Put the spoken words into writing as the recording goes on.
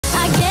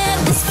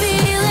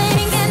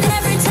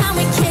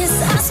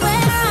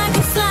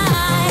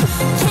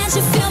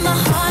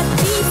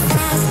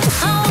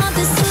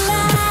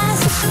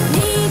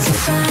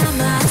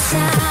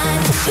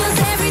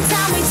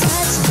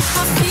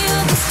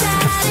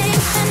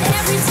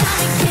Every time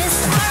we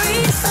kiss, I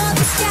reach for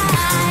the sky.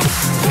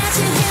 Can't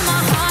you hear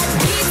my heart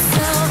beat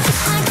so?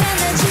 I can't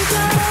let you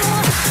go.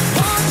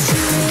 Want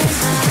you in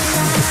my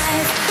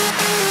life.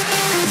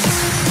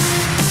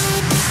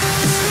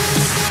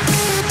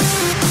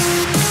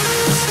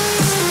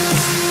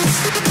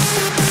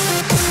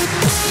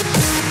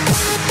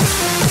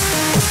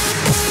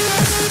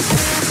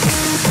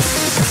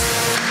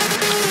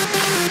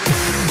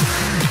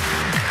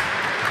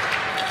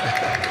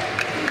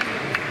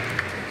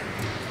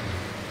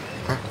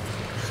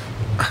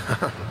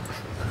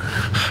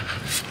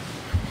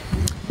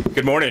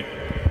 Good morning.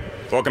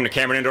 Welcome to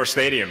Cameron Indoor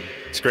Stadium.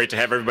 It's great to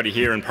have everybody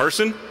here in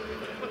person,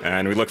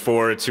 and we look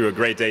forward to a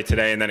great day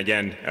today and then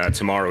again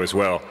tomorrow as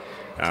well.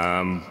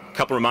 A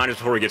couple reminders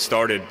before we get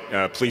started.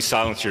 Please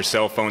silence your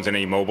cell phones and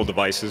any mobile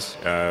devices,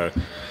 and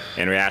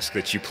we ask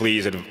that you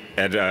please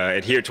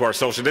adhere to our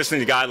social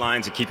distancing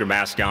guidelines and keep your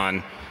mask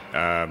on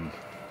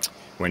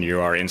when you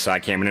are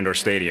inside Cameron Indoor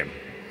Stadium.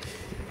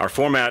 Our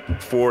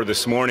format for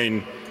this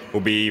morning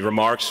will be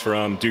remarks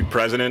from Duke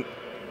President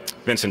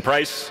Vincent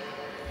Price,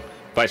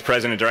 Vice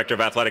President and Director of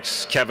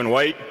Athletics Kevin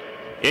White,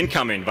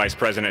 incoming Vice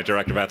President and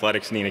Director of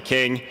Athletics Nina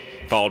King,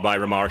 followed by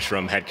remarks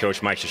from Head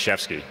Coach Mike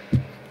Krzyzewski.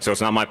 So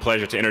it's now my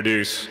pleasure to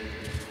introduce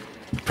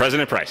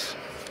President Price.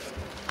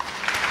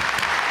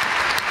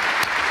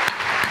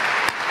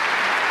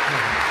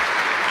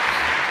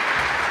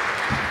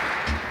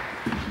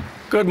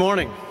 Good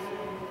morning.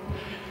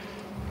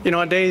 You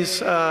know, on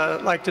days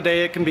like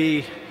today, it can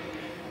be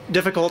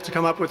difficult to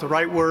come up with the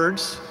right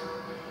words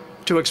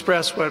to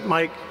express what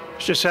Mike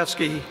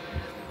Krzyzewski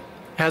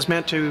has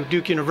meant to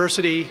Duke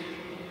University,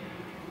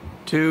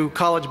 to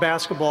college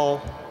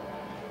basketball,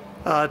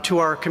 to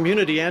our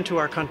community and to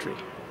our country.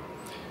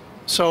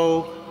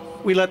 So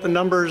we let the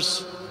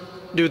numbers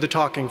do the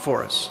talking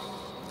for us.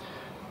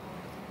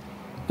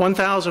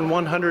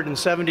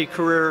 1,170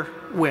 career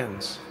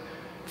wins,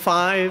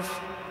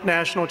 5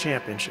 national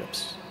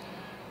championships,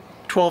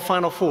 12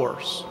 Final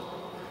Fours,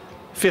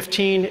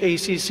 15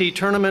 ACC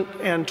tournament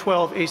and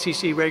 12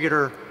 ACC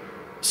regular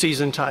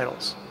season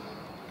titles,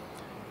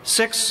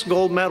 6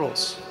 gold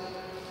medals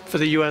for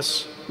the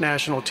U.S.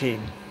 national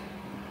team,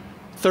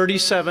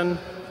 37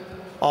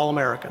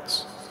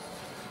 All-Americans.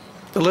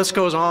 The list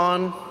goes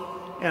on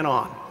and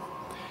on,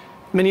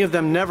 many of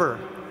them never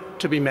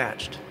to be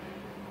matched,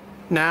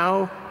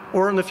 now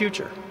or in the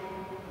future,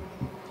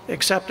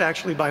 except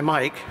actually by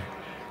Mike,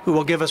 who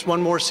will give us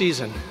one more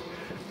season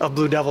of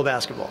Blue Devil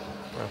basketball.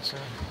 Well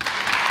said.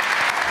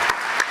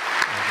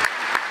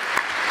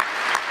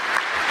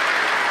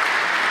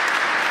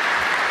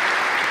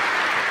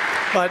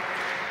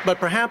 But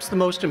perhaps the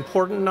most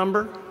important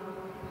number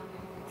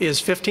is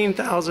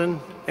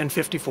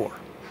 15,054.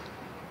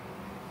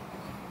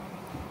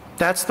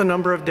 That's the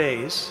number of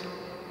days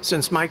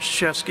since Mike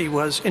Krzyzewski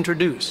was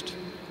introduced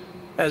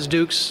as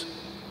Duke's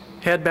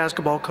head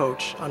basketball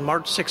coach on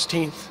March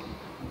 16th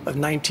of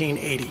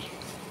 1980.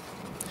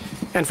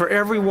 And for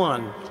every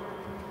one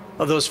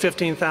of those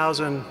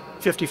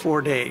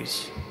 15,054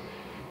 days,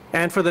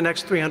 and for the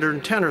next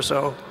 310 or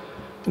so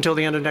until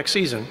the end of next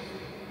season,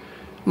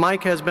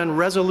 Mike has been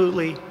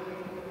resolutely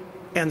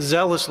and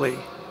zealously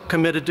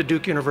committed to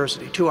Duke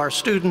University, to our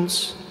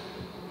students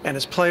and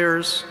his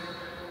players,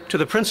 to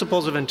the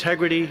principles of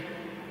integrity,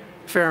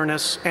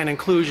 fairness, and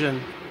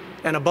inclusion,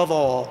 and above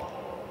all,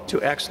 to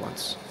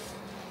excellence.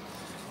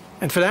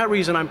 And for that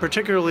reason, I'm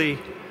particularly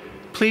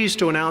pleased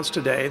to announce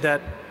today that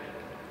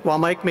while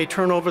Mike may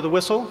turn over the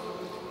whistle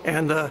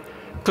and the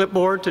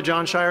clipboard to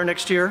John Shire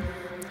next year,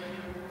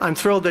 I'm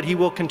thrilled that he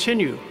will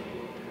continue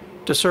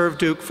to serve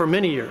Duke for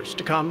many years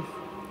to come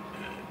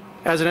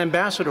as an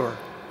ambassador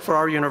for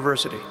our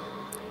university,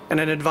 and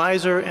an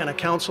advisor and a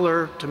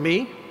counselor to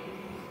me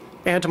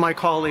and to my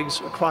colleagues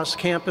across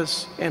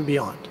campus and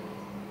beyond.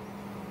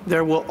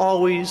 There will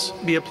always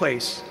be a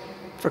place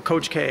for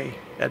Coach K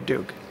at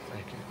Duke.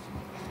 Thank you.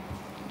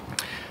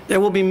 There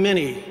will be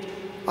many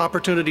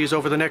opportunities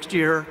over the next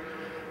year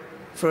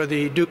for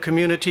the Duke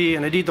community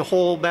and indeed the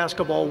whole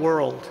basketball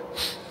world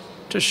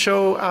to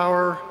show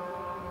our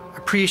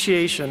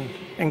appreciation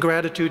and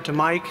gratitude to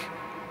Mike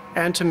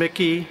and to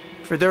Mickey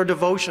for their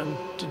devotion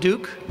to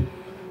Duke,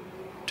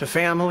 to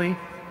family,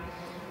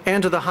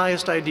 and to the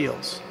highest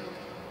ideals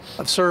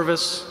of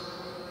service,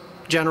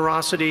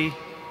 generosity,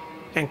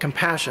 and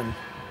compassion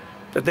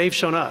that they've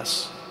shown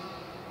us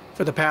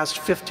for the past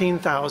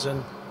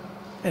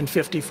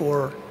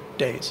 15,054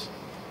 days.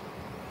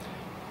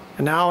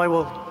 And now I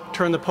will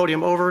turn the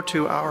podium over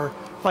to our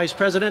Vice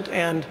President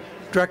and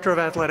Director of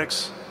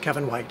Athletics,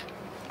 Kevin White.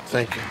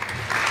 Thank you.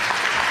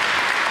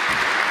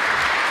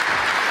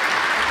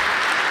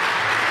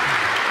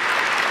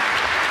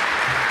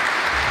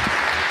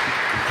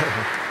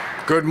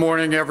 Good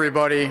morning,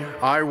 everybody.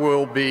 I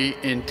will be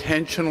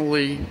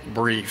intentionally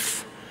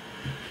brief.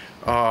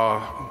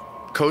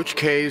 Coach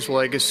K's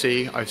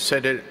legacy, I've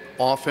said it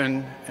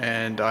often,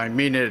 and I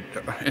mean it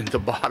in the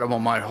bottom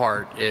of my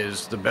heart,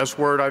 is the best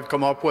word I've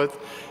come up with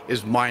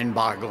is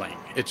mind-boggling.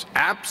 It's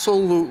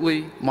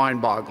absolutely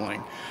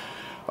mind-boggling.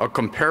 A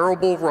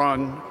comparable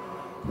run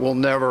will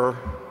never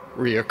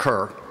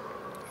reoccur.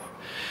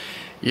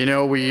 You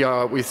know,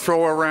 we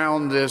throw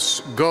around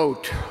this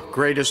GOAT,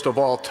 greatest of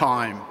all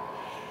time.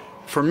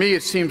 For me,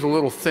 it seems a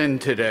little thin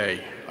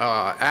today.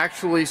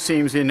 Actually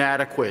seems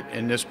inadequate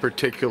in this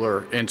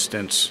particular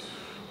instance.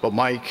 But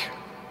Mike,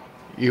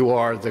 you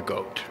are the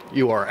GOAT.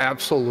 You are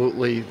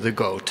absolutely the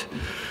GOAT.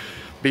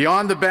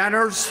 Beyond the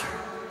banners,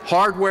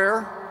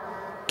 hardware,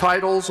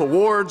 titles,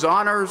 awards,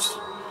 honors,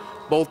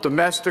 both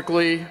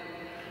domestically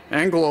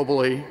and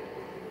globally,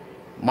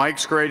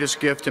 Mike's greatest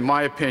gift, in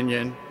my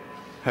opinion,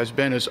 has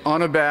been his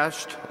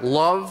unabashed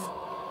love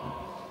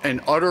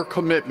and utter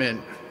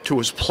commitment to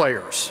his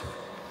players.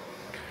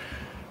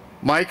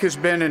 Mike has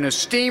been an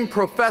esteemed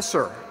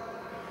professor,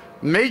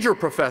 major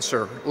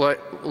professor,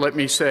 let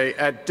me say,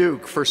 at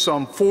Duke for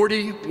some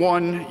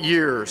 41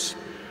 years,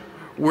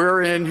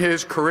 wherein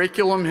his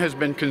curriculum has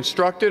been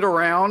constructed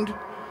around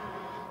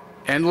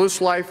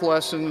endless life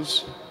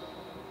lessons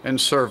and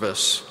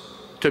service,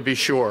 to be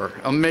sure.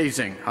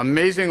 Amazing,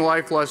 amazing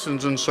life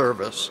lessons and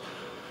service.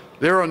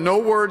 There are no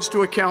words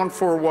to account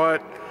for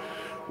what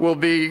will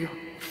be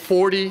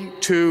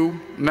 42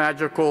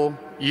 magical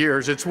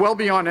years. It's well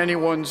beyond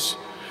anyone's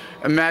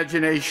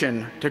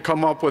imagination to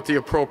come up with the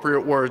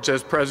appropriate words,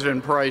 as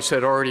President Price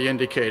had already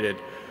indicated.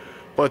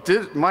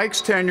 But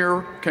Mike's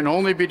tenure can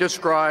only be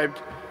described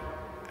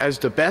as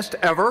the best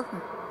ever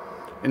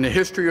in the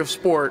history of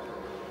sport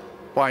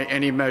by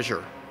any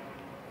measure.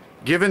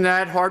 Given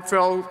that,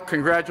 heartfelt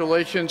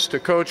congratulations to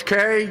Coach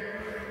K,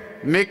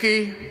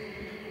 Mickey,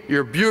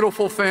 your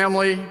beautiful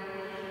family,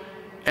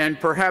 and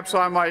perhaps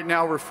I might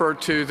now refer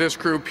to this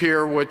group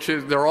here, which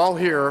is, they're all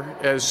here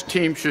as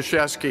Team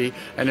Krzyzewski,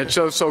 and it's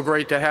so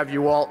great to have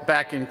you all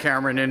back in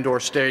Cameron Indoor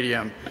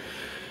Stadium.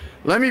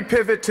 Let me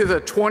pivot to the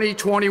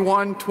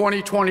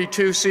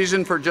 2021-2022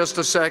 season for just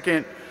a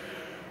second.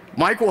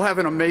 Mike will have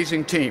an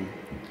amazing team,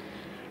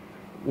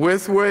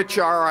 with which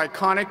our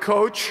iconic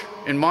coach,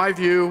 in my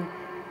view,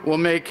 will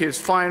make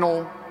his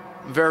final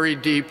very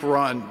deep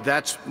run.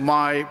 That's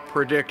my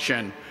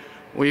prediction.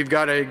 We've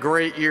got a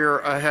great year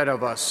ahead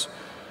of us.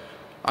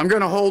 I'm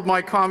going to hold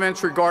my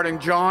comments regarding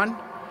John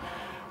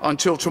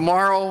until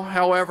tomorrow.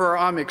 However,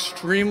 I'm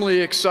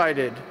extremely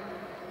excited,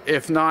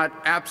 if not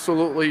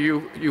absolutely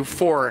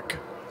euphoric,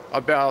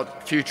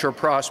 about future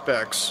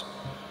prospects.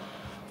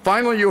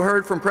 Finally, you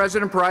heard from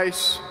President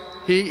Price.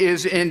 He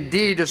is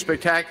indeed a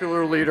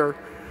spectacular leader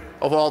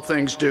of all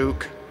things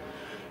Duke.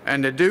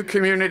 And the Duke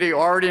community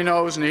already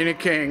knows Nina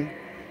King,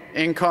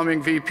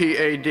 incoming VP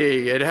AD.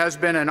 It has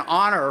been an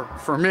honor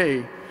for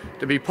me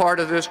to be part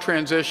of this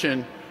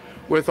transition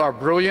with our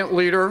brilliant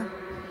leader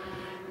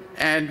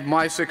and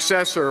my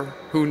successor,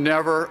 who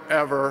never,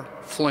 ever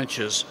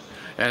flinches,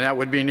 and that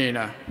would be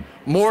Nina.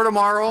 More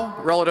tomorrow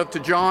relative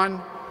to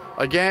John.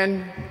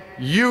 Again,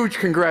 huge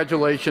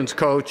congratulations,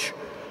 Coach,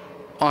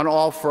 on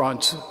all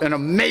fronts. An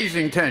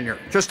amazing tenure,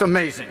 just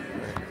amazing.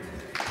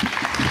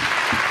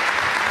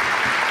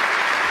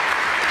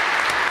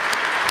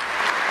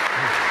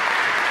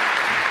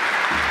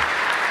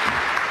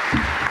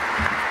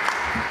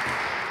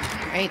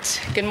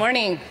 Right. Good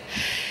morning.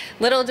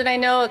 Little did I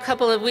know a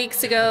couple of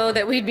weeks ago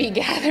that we'd be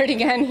gathered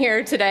again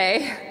here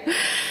today,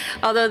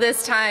 although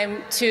this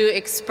time to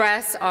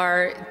express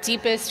our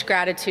deepest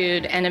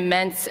gratitude and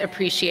immense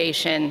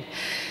appreciation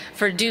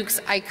for Duke's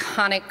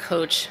iconic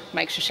coach,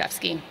 Mike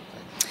Krzyzewski.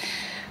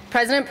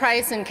 President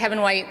Price and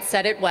Kevin White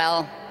said it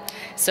well,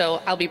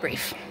 so I'll be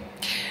brief.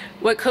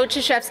 What Coach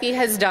Krzyzewski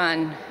has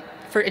done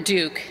for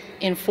Duke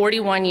in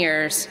 41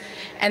 years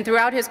and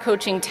throughout his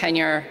coaching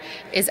tenure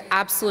is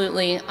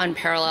absolutely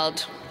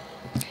unparalleled.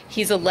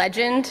 He's a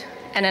legend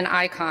and an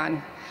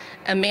icon,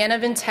 a man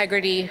of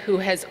integrity who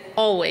has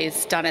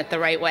always done it the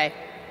right way,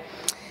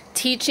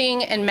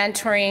 teaching and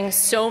mentoring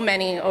so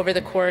many over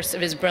the course of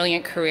his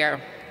brilliant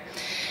career.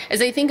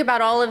 As I think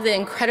about all of the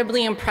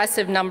incredibly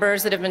impressive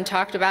numbers that have been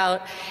talked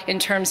about in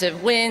terms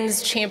of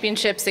wins,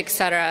 championships,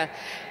 etc.,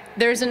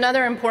 there's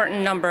another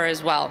important number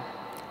as well: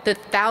 the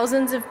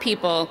thousands of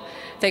people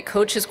that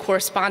Coach has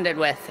corresponded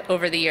with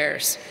over the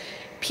years.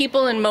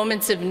 People in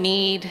moments of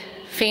need,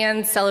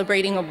 fans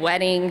celebrating a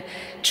wedding,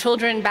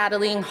 children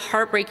battling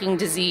heartbreaking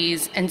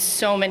disease, and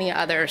so many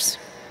others.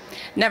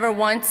 Never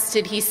once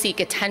did he seek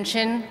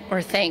attention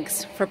or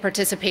thanks for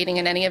participating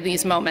in any of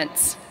these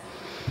moments.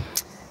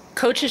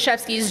 Coach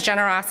Krzyzewski's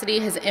generosity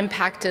has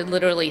impacted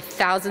literally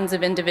thousands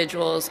of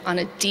individuals on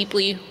a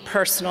deeply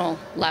personal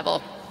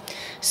level.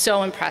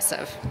 So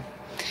impressive.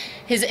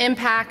 His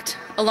impact,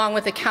 along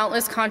with the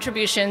countless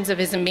contributions of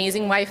his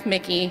amazing wife,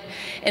 Mickey,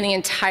 and the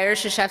entire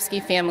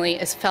Krzyzewski family,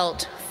 is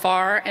felt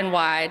far and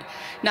wide,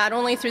 not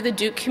only through the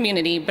Duke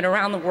community, but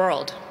around the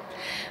world.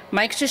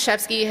 Mike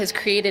Krzyzewski has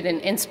created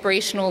an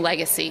inspirational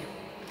legacy,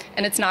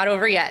 and it's not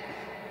over yet.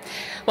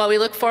 While we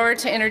look forward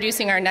to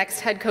introducing our next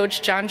head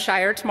coach, John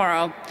Shire,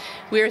 tomorrow,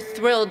 we are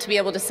thrilled to be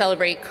able to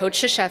celebrate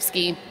Coach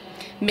Krzyzewski,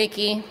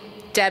 Mickey,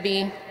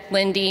 Debbie,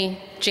 Lindy,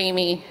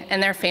 Jamie,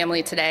 and their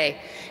family today,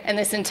 and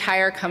this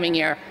entire coming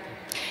year.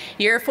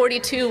 Year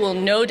 42 will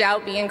no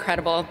doubt be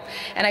incredible,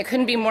 and I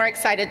couldn't be more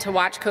excited to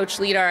watch Coach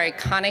lead our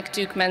iconic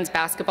Duke men's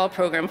basketball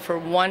program for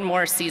one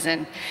more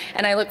season,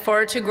 and I look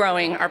forward to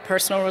growing our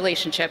personal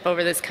relationship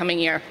over this coming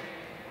year.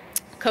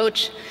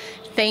 Coach,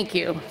 thank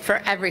you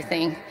for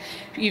everything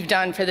you've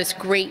done for this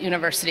great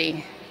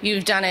university.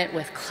 You've done it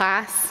with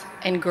class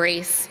and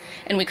grace,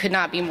 and we could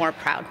not be more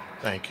proud.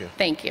 Thank you.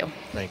 Thank you.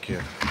 Thank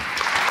you.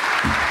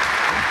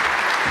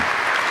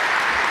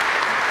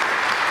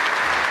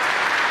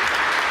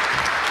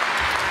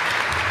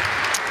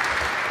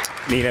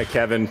 Nina,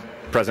 Kevin,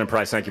 President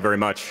Price, thank you very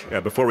much.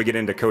 Before we get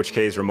into Coach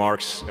K's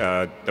remarks,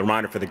 the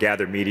reminder for the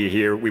gathered media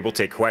here, we will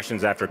take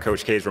questions after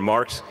Coach K's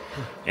remarks.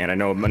 And I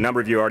know a number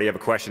of you already have a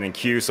question in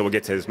queue, so we'll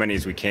get to as many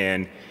as we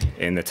can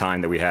in the time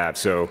that we have.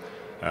 So,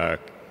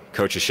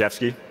 Coach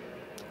Krzyzewski,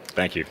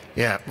 thank you.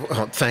 Yeah,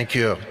 well, thank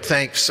you.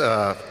 Thanks,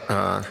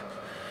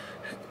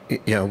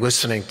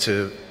 listening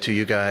to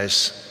you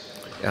guys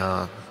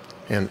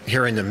and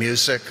hearing the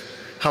music.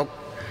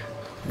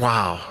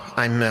 Wow,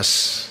 I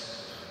miss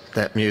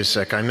that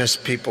music. I miss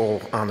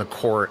people on the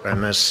court. I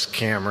miss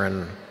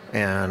Cameron,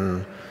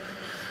 and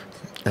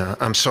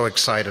I'm so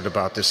excited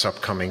about this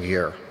upcoming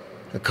year.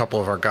 A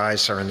couple of our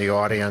guys are in the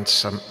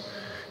audience.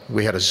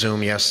 We had a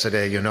Zoom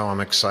yesterday.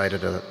 I'm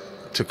excited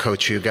to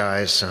coach you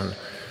guys,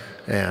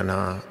 and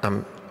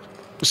I'm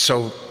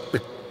so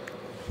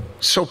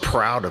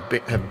proud to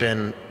have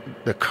been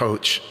the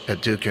coach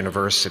at Duke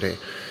University.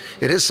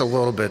 It is a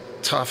little bit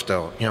tough,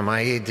 though.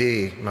 My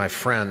AD, my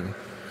friend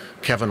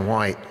Kevin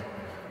White,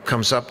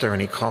 comes up there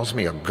and he calls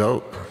me a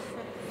goat.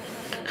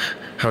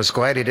 I was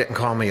glad he didn't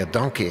call me a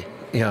donkey,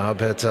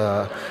 but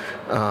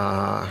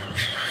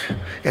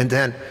and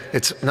then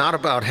it's not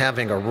about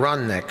having a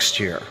run next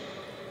year.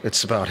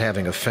 It's about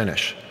having a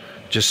finish,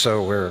 just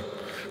so we're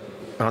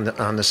on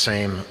the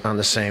same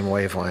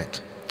wavelength.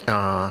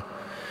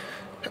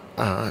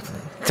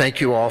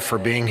 Thank you all for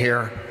being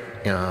here.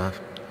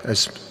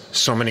 There's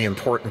so many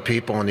important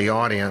people in the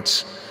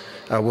audience.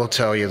 I will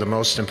tell you the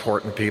most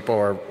important people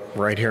are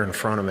right here in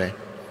front of me.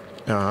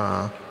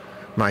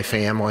 My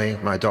family,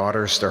 my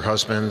daughters, their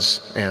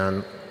husbands,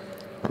 and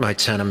my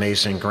 10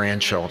 amazing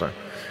grandchildren.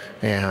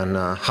 And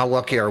how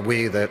lucky are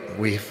we that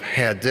we've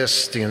had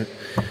this,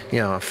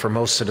 for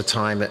most of the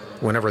time,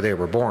 whenever they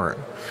were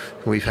born.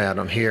 We've had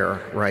them here,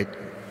 right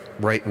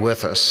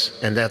with us,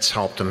 and that's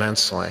helped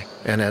immensely.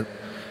 And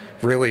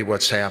really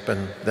what's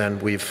happened, then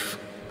we've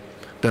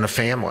been a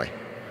family.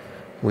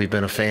 We've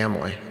been a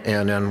family.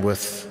 And then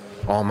with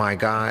all my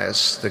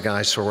guys, the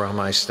guys who are on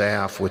my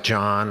staff, with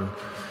John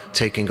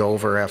taking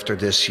over after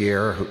this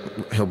year,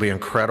 he'll be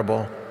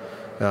incredible.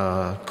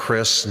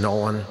 Chris,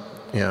 Nolan,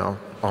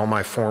 all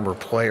my former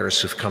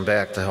players who've come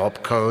back to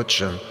help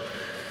coach, and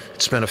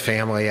it's been a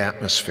family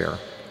atmosphere.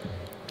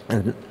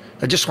 And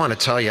I just want to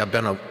tell you, I've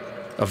been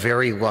a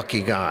very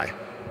lucky guy.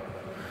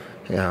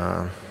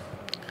 A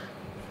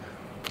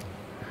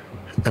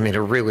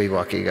really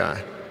lucky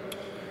guy.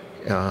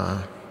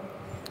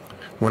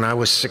 When I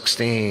was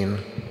 16,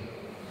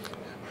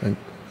 I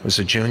was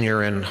a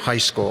junior in high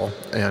school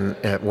and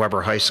at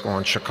Weber High School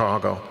in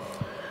Chicago.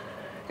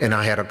 And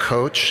I had a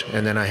coach,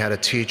 and then I had a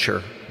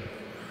teacher,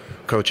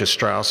 Coach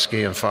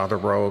Ostrowski and Father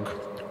Rogue.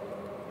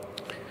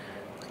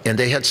 And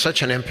they had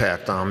such an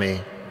impact on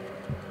me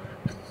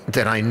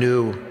that I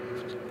knew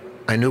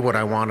what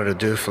I wanted to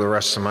do for the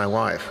rest of my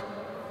life.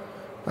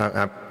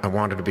 I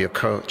wanted to be a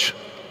coach.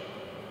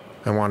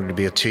 I wanted to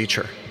be a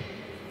teacher.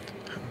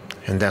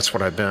 And that's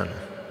what I've been.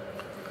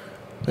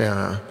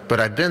 But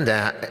I've been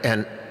that,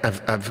 and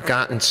I've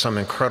gotten some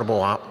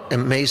incredible,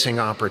 amazing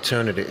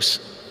opportunities.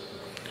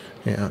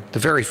 The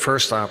very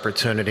first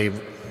opportunity,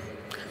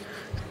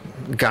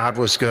 God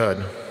was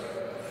good.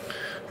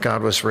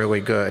 God was really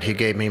good. He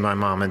gave me my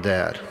mom and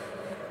dad.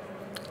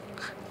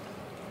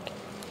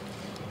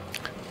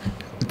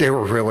 They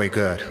were really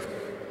good.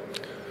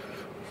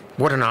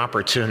 What an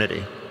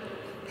opportunity.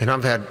 And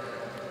I've had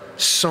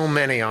so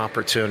many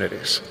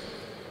opportunities,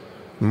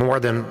 more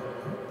than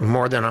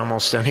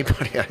almost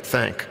anybody, I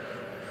think.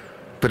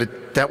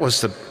 But that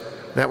was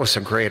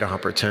a great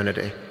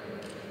opportunity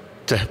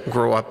to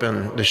grow up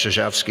in the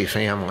Krzyzewski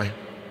family.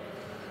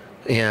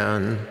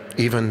 And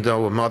even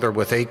though a mother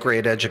with 8th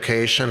grade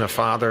education, a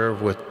father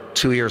with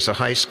 2 years of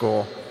high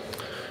school,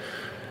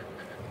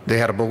 they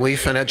had a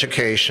belief in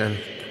education,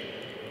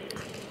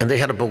 and they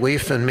had a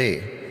belief in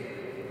me.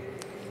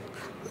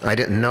 I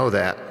didn't know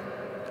that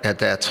at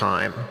that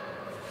time.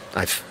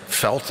 I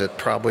felt it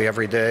probably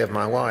every day of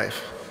my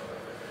life.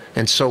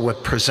 And so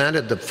what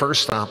presented the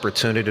first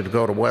opportunity to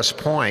go to West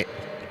Point,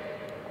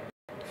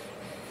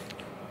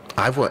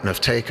 I wouldn't have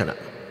taken it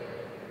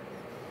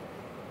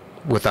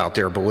without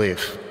their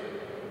belief.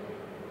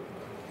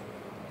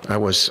 I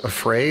was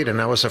afraid,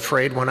 and I was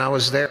afraid when I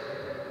was there.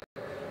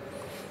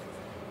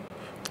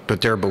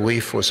 But their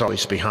belief was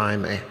always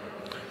behind me.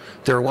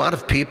 There are a lot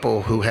of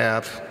people who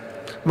have,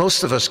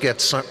 most of us get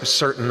a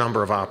certain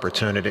number of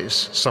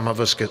opportunities. Some of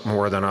us get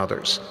more than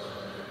others.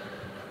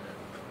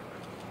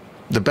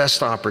 The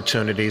best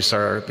opportunities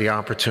are the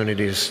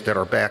opportunities that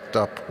are backed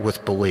up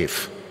with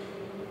belief.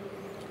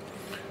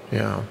 You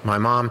know, my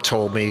mom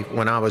told me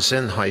when I was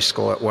in high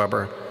school at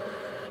Weber,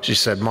 she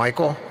said,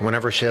 Michael,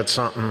 whenever she had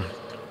something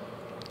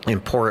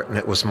important,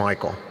 it was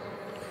Michael.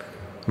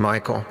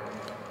 Michael,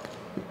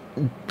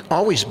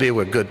 always be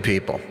with good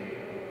people.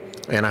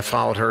 And I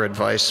followed her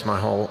advice my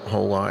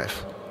whole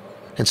life.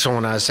 And so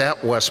when I was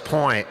at West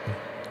Point,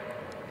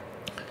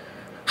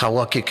 how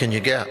lucky can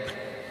you get?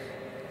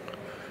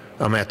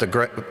 I'm at the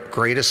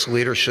greatest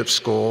leadership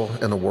school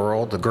in the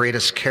world, the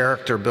greatest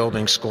character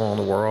building school in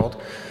the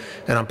world,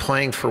 and I'm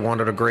playing for one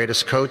of the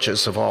greatest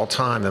coaches of all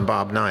time in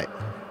Bob Knight.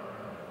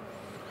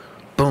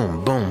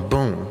 Boom, boom,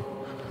 boom.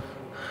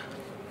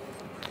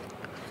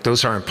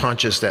 Those aren't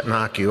punches that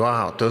knock you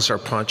out. Those are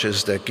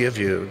punches that give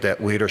you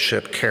that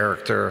leadership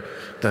character,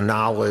 the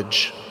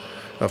knowledge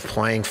of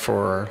playing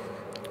for,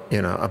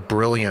 you know, a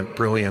brilliant,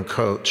 brilliant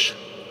coach.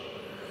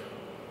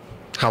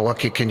 How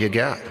lucky can you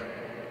get?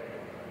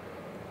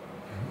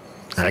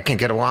 I can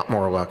get a lot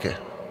more lucky.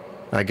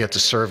 I get to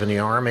serve in the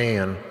Army,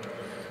 and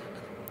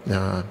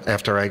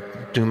after I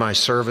do my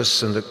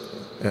service, and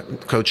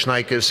Coach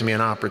Knight gives me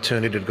an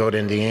opportunity to go to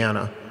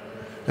Indiana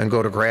and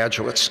go to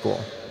graduate school.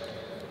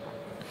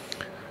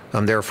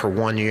 I'm there for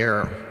 1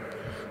 year.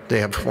 They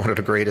have one of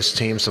the greatest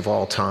teams of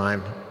all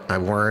time. I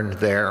learned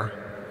there.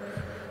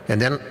 And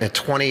then at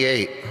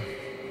 28,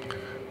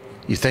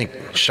 you think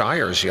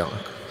Shire's young.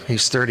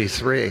 He's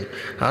 33.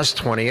 I was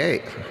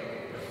 28.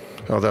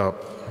 Although,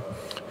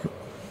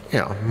 you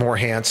know, more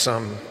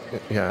handsome,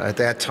 yeah, at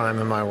that time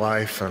in my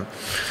life. And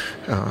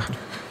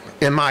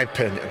in my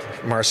opinion,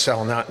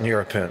 Marcel, not in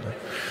your opinion.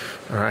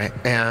 All right.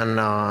 And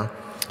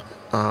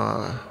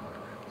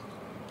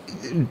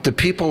the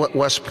people at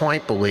West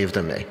Point believed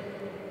in me.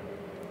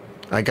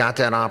 I got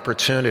that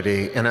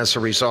opportunity, and as a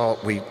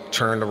result, we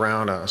turned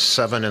around a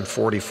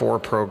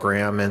 7-44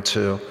 program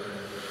into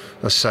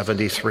a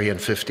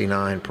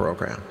 73-59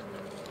 program.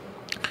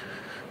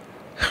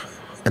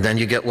 And then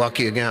you get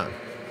lucky again.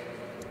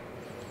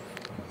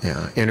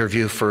 Yeah,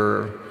 interview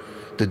for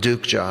the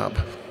Duke job,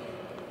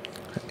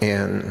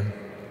 and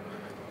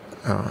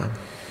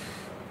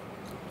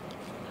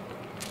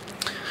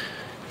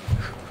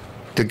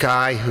the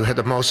guy who had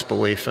the most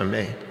belief in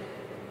me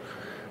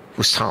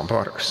was Tom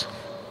Butters.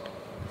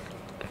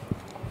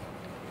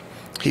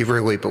 He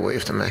really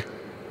believed in me.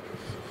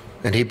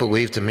 And he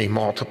believed in me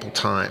multiple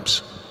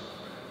times.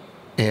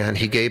 And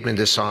he gave me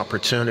this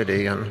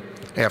opportunity, and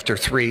after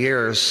 3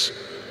 years,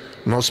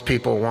 most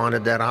people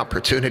wanted that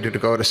opportunity to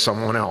go to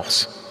someone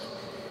else.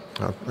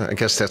 I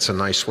guess that's a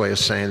nice way of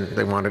saying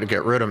they wanted to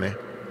get rid of me.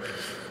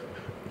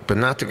 But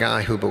not the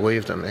guy who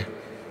believed in me.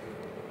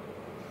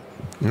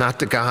 Not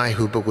the guy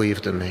who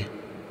believed in me.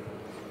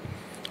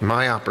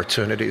 My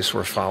opportunities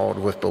were followed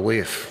with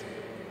belief.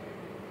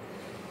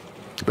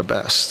 The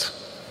best.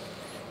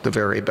 The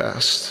very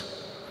best.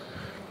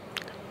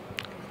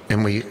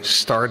 And we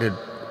started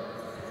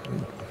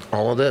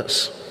all of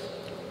this.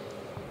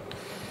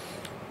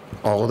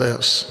 All of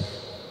this.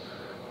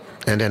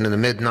 And then in the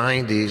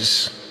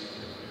mid-90s,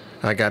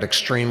 I got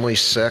extremely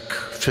sick,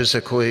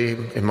 physically,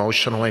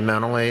 emotionally,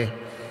 mentally,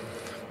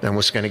 and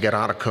was going to get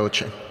out of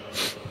coaching.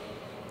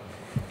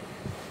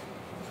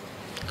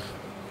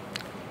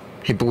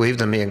 He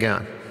believed in me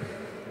again.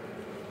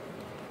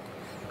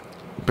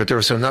 But there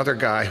was another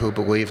guy who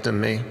believed in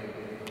me.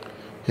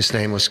 His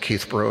name was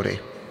Keith Brody.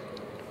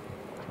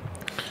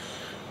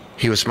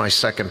 He was my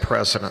second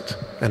president,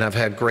 and I've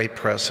had great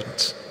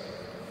presidents.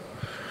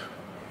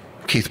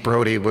 Keith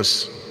Brody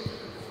was,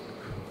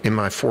 in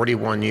my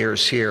 41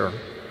 years here,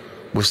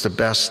 was the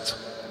best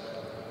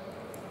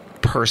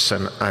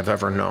person I've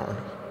ever known.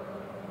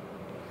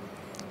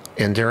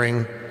 And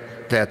during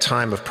that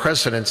time of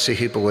presidency,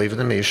 he believed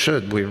in me. He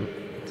should. We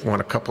won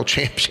a couple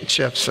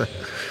championships and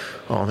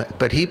all that.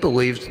 But he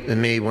believed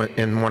in me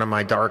in one of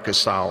my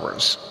darkest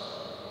hours.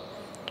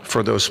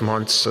 For those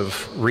months of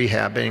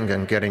rehabbing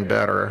and getting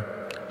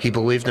better, he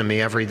believed in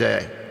me every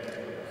day.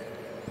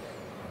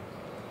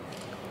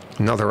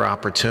 Another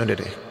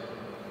opportunity.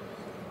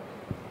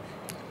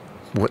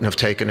 Wouldn't have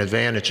taken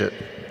advantage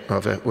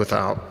of it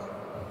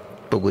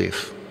without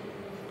belief.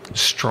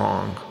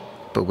 Strong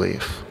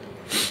belief.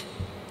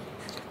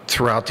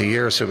 Throughout the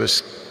years, it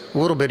was a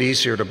little bit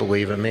easier to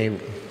believe in me.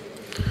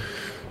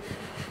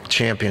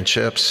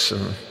 Championships,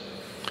 and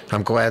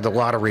I'm glad a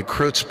lot of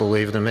recruits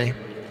believed in me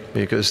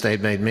because they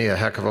made me a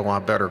heck of a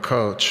lot better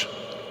coach.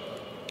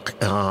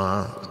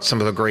 Some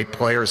of the great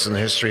players in the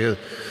history of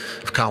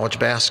college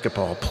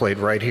basketball played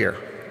right here.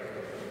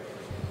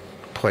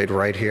 Played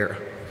right here.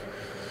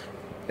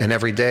 And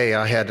every day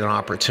I had an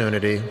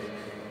opportunity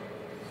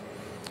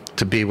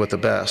to be with the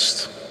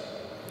best.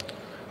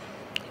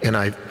 And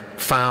I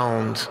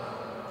found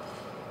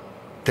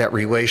that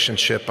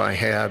relationship I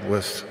had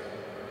with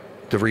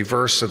the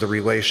reverse of the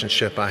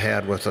relationship I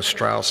had with Coach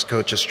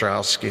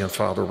Ostrowski and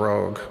Father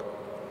Rogue.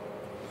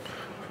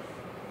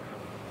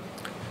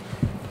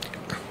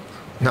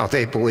 Now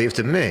they believed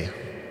in me.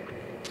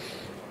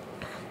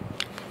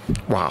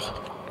 Wow.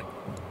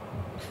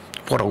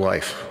 What a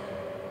life.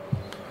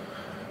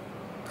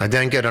 I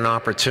then get an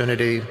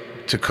opportunity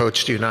to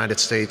coach the United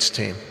States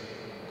team.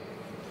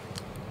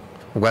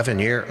 11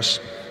 years.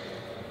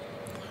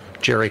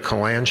 Jerry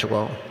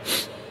Colangelo,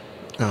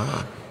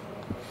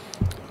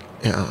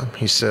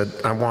 he said,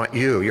 I want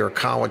you, you're a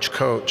college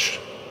coach,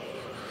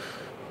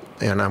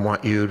 and I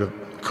want you to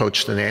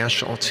coach the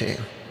national team.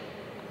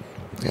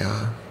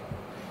 Yeah,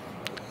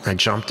 I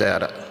jumped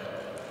at it.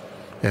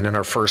 And in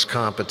our first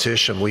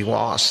competition, we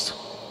lost.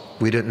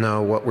 We didn't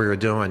know what we were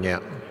doing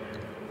yet.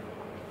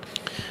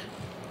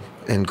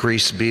 And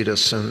Greece beat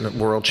us in the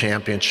World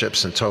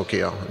Championships in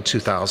Tokyo in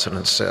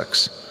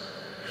 2006.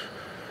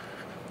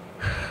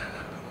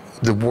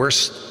 The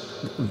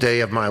worst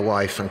day of my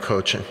life in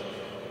coaching.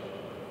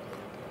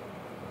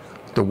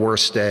 The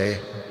worst day.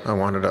 I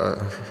wanted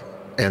to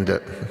end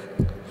it.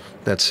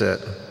 That's it.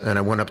 And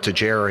I went up to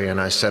Jerry and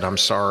I said, I'm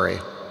sorry.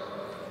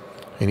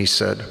 And he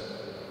said,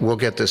 we'll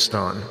get this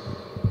done.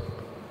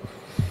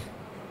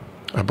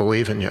 I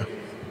believe in you.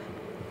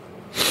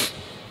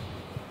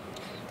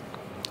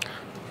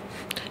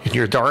 In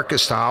your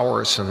darkest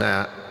hours and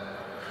that,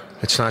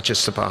 it's not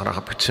just about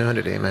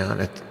opportunity,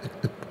 man.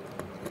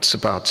 It's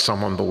about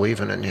someone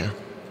believing in you.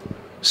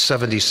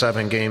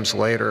 77 games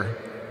later,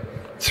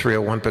 3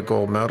 Olympic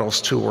gold medals,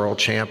 2 world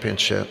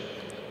championships.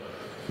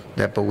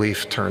 That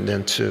belief turned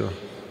into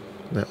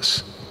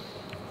this.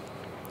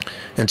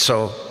 And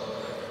so,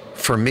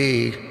 for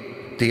me,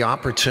 the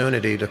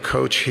opportunity to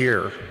coach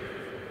here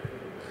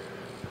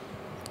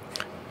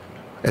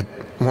at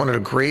one of the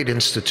great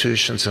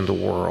institutions in the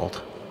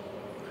world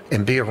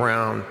and be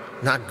around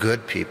not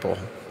good people,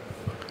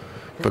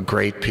 but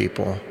great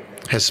people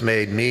has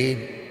made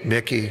me,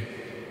 Mickey,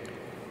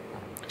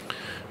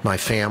 my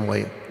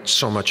family,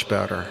 so much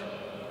better.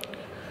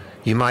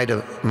 You might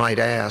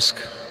ask,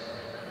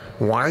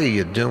 why are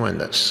you doing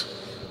this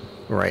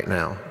right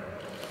now?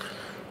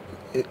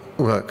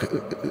 Look,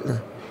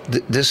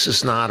 this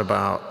is not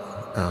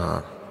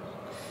about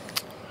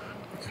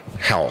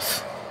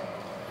health.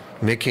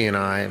 Mickey and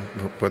I,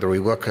 whether we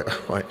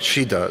look like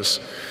she does,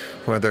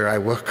 whether I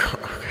look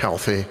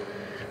healthy,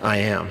 I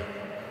am.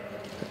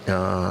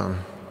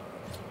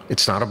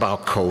 It's not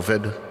about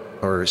COVID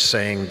or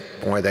saying,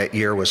 boy, that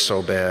year was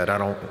so bad,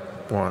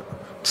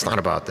 it's not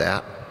about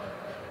that.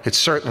 It's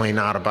certainly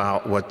not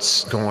about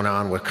what's going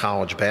on with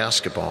college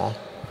basketball,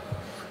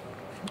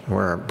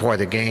 where, boy,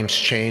 the game's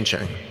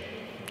changing.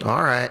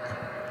 All right,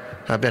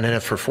 I've been in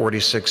it for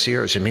 46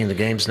 years. You mean the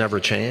game's never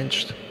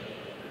changed?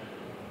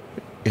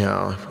 You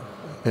know,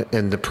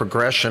 in the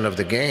progression of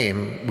the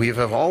game, we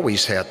have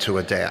always had to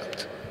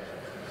adapt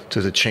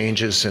to the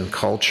changes in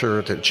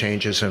culture, the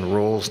changes in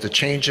rules, the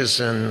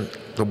changes in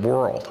the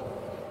world.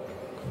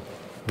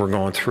 We're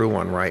going through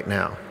one right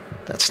now.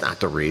 That's not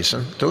the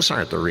reason. Those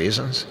aren't the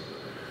reasons.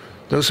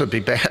 Those would be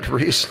bad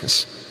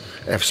reasons,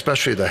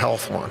 especially the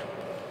health one.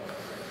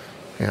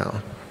 You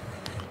know,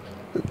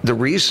 the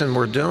reason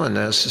we're doing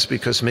this is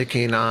because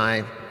Mickey and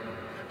I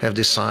have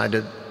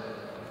decided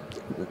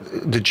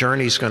the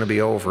journey's going to be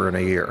over in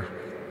a year.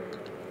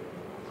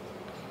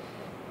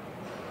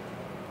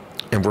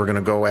 And we're going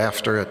to go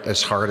after it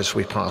as hard as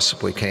we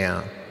possibly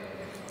can.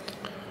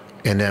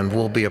 And then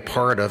we'll be a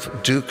part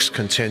of Duke's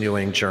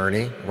continuing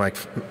journey, like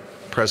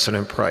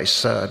President Price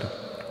said,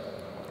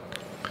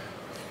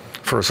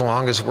 for as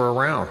long as we're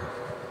around.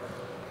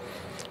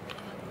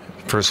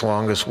 For as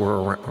long as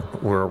we're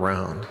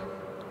around.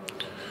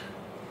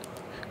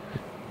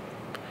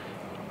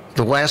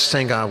 The last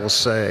thing I will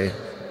say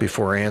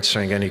before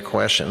answering any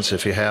questions,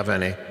 if you have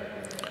any,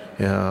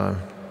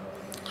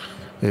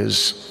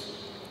 is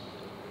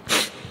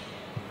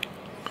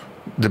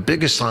the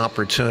biggest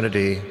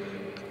opportunity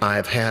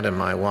I've had in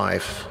my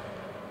life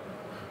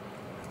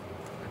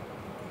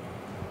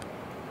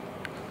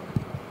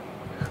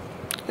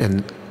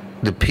and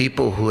the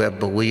people who have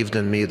believed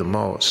in me the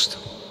most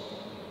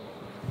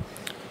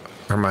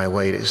are my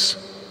ladies,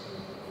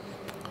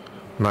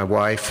 my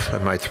wife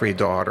and my 3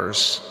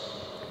 daughters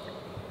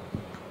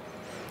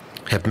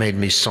have made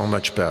me so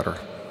much better.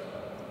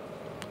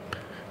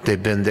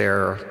 They've been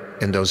there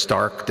in those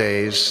dark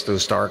days,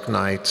 those dark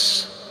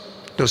nights,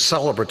 those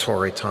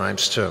celebratory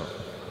times too.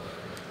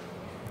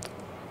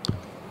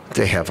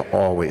 They have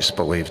always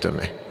believed in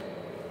me.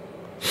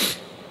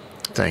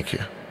 Thank you.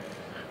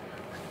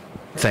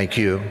 Thank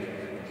you.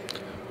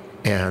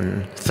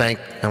 And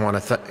I want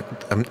to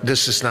thank,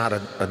 this is not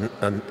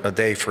a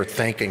day for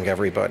thanking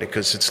everybody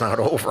because it's not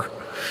over.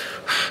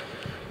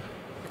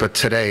 But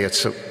today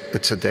it's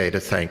a day to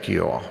thank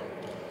you all.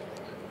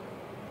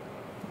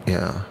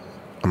 Yeah,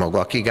 I'm a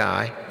lucky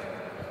guy,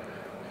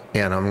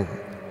 and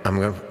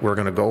we're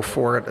going to go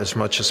for it as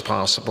much as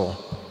possible,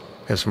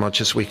 as much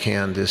as we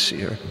can this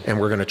year, and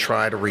we're going to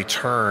try to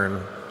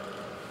return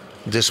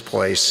this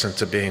place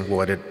into being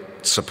what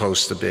it's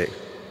supposed to be.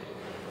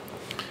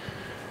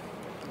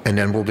 And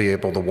then we'll be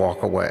able to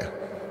walk away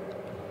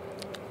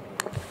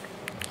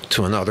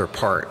to another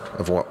part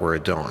of what we're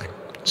doing.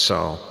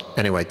 So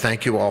anyway,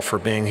 thank you all for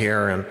being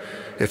here, and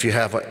if you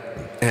have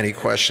any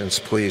questions,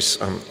 please,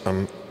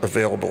 I'm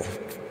available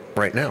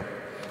right now.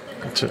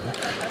 That's it.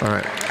 All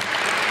right.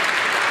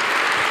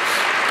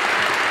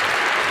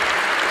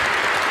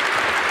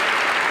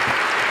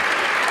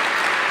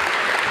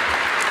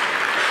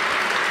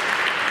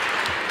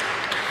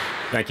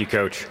 Thank you,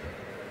 Coach.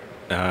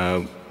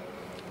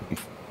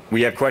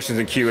 We have questions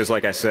in queue, as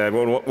like I said.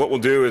 What we'll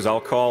do is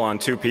I'll call on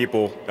 2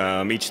 people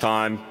each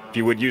time. If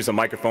you would use the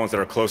microphones that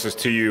are closest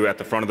to you at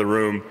the front of the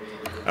room.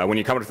 When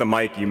you come up to the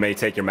mic, you may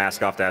take your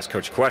mask off to ask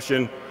Coach a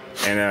question.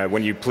 And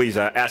when you please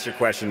ask your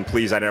question,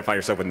 please identify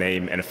yourself with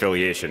name and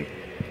affiliation.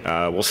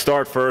 We'll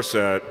start first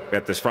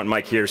at this front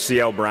mic here,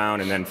 CL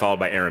Brown, and then followed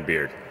by Aaron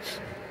Beard.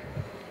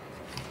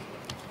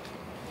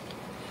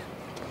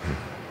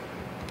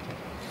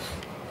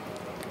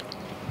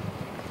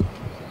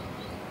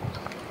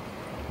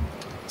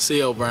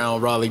 CL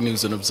Brown, Raleigh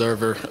News and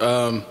Observer.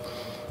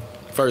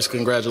 First,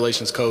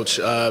 congratulations, Coach.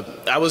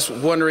 I was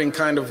wondering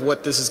kind of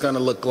what this is going to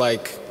look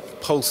like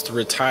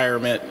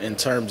post-retirement in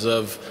terms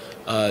of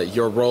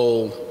your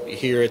role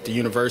here at the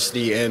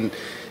university. And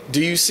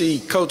do you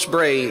see Coach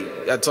Bray?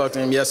 I talked to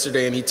him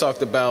yesterday, and he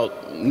talked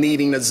about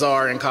needing a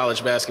czar in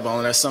college basketball,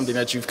 and that's something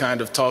that you've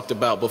kind of talked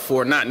about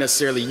before. Not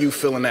necessarily you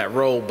filling that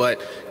role,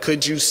 but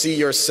could you see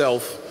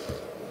yourself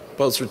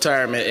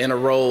post-retirement in a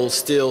role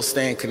still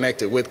staying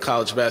connected with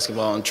college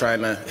basketball and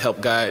trying to help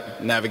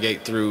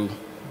navigate through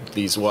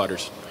these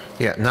waters?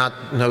 Yeah,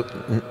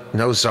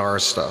 no czar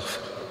stuff.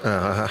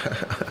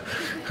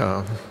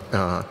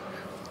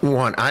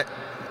 One,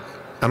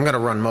 I'm going to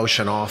run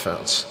motion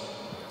offense.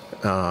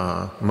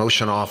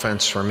 Motion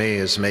offense for me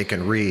is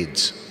making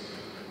reads,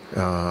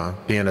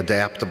 being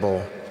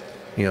adaptable.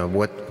 You know,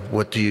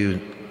 what do you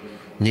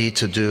need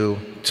to do?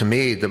 To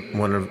me,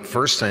 one of the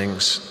first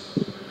things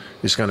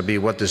is going to be,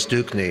 what does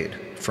Duke need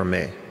from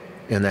me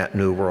in that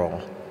new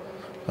role?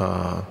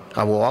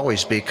 I will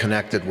always be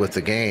connected with the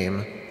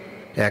game.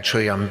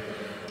 Actually, I'm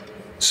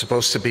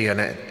supposed to be on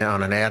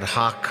an ad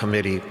hoc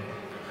committee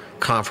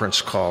conference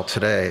call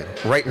today,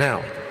 right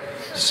now.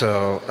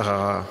 So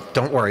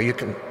don't worry,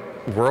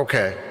 we're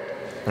okay.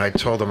 I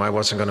told them I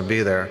wasn't going to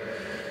be there.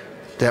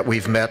 That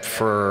we've met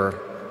for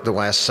the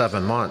last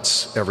 7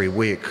 months every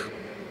week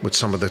with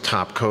some of the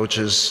top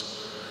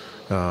coaches.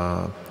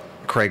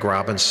 Craig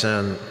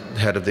Robinson,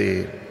 head of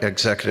the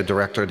executive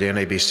director of the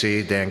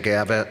NABC, Dan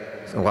Gavitt,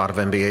 a lot of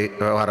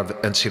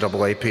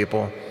NCAA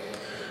people,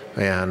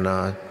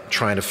 and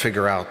trying to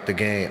figure out the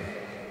game.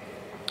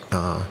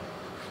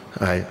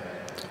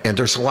 And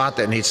there's a lot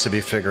that needs to be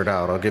figured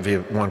out. I'll give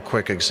you one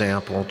quick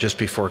example. Just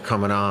before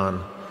coming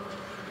on,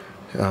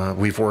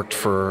 we've worked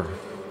for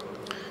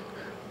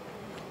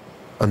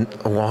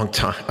a long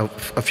time,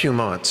 a few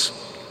months,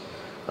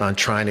 on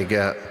trying to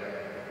get,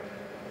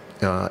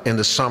 in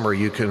the summer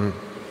you can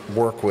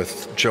work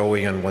with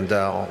Joey and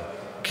Wendell,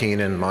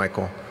 Keenan,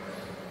 Michael.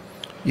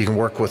 You can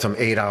work with them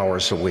 8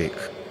 hours a week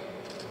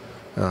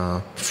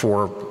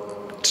for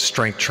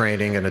strength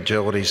training and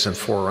agilities and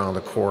 4 around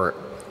the court.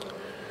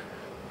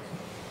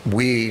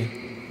 We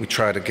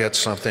try to get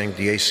something,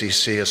 the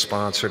ACC has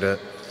sponsored it,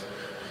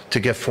 to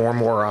get 4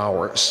 more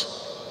hours.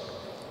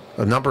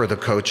 A number of the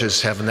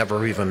coaches have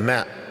never even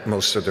met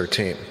most of their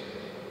team.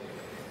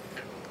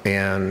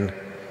 And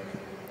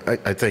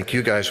I think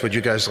would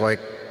you guys like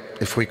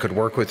if we could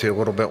work with you a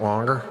little bit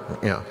longer?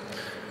 Yeah.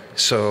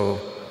 So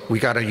we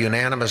got a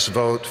unanimous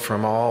vote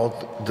from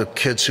all the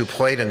kids who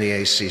played in the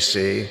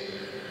ACC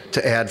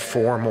to add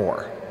 4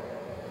 more.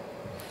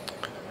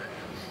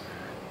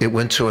 It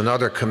went to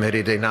another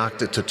committee, they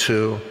knocked it to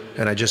 2,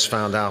 and I just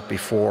found out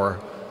before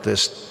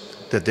this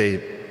that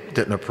they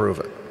didn't approve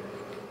it.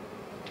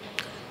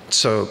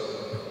 So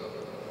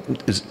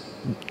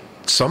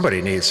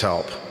somebody needs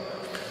help,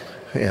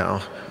 you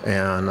know,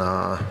 and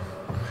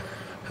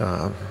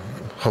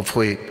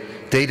hopefully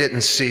they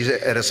didn't see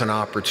it as an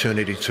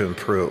opportunity to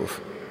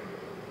improve.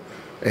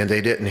 And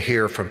they didn't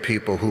hear from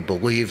people who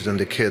believed in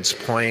the kids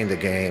playing the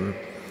game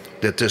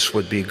that this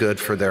would be good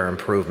for their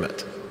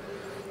improvement.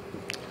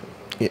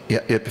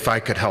 If I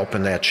could help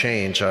in that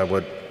change, I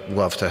would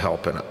love to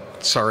help in it.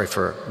 Sorry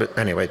but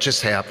anyway, it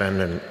just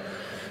happened, and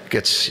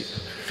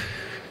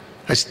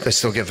I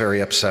still get very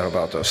upset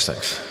about those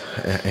things,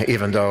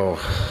 even though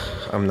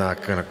I'm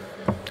not gonna,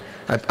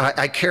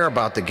 I care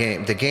about the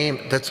game. The game,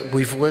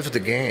 we've lived the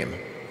game.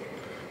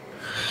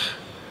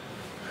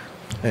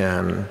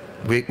 And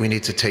we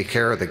need to take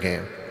care of the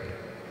game.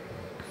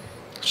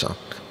 So,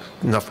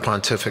 enough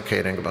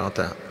pontificating about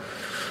that.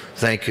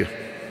 Thank you.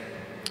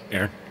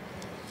 Aaron.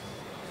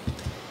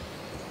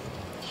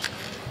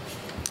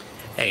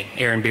 Hey,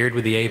 Aaron Beard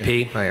with the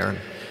AP. Hi, Aaron.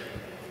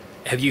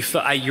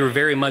 You're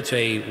very much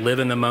a live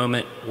in the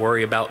moment,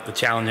 worry about the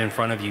challenge in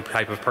front of you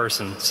type of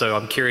person. So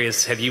I'm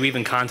curious, have you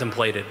even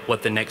contemplated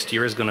what the next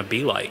year is going to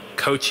be like?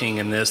 Coaching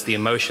in this, the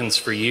emotions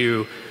for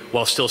you,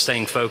 while still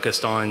staying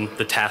focused on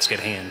the task at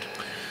hand?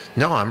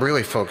 No, I'm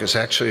really focused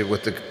actually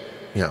with the,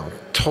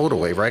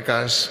 totally, right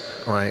guys?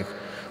 Like,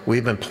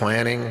 we've been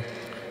planning,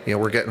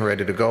 we're getting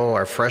ready to go.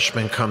 Our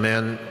freshmen come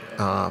in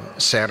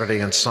Saturday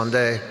and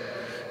Sunday.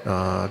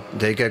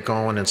 They get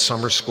going in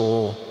summer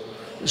school.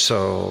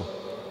 So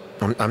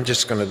I'm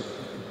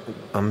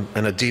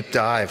in a deep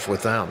dive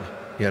with them,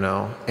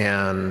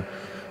 and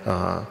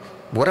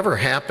whatever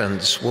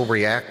happens, we'll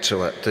react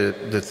to it.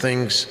 The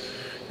things,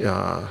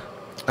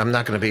 I'm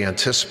not going to be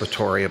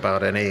anticipatory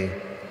about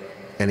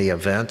any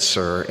events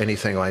or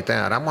anything like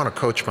that. I want to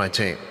coach my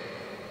team.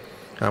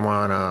 I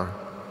want to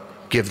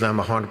give them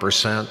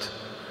 100%.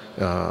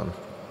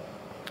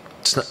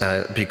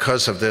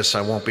 Because of this,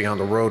 I won't be on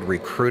the road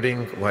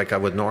recruiting like I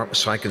would normally,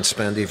 so I can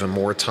spend even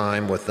more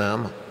time with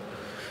them.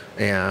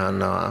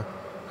 And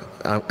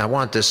I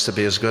want this to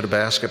be as good a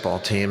basketball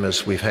team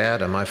as we've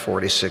had in my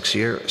 46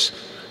 years.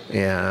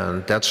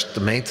 And that's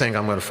the main thing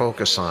I'm going to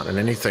focus on. And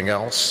anything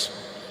else,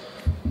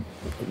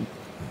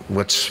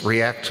 let's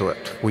react to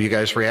it. Will you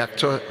guys react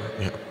to it?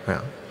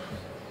 Yeah.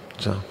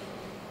 So,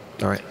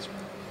 all right.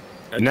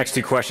 Next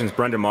two questions,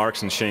 Brendan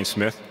Marks and Shane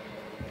Smith.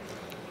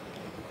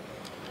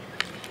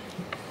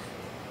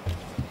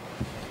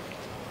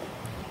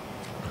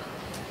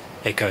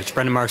 Hey, Coach.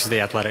 Brendan Marks of The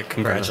Athletic.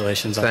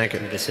 Congratulations on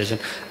making the decision.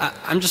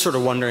 I'm just sort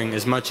of wondering,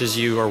 as much as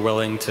you are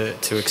willing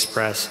to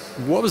express,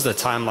 what was the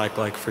time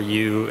like for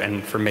you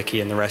and for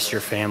Mickey and the rest of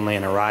your family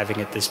in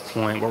arriving at this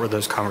point? What were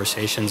those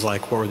conversations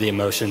like? What were the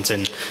emotions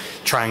in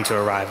trying to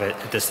arrive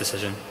at this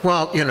decision?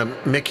 Well, you know,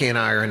 Mickey and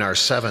I are in our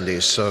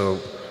 70s, so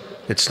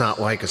it's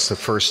not like it's the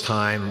first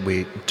time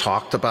we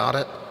talked about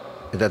it.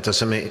 That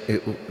doesn't mean,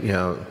 you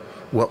know,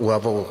 what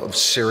level of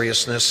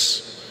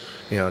seriousness,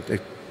 you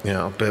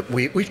know, but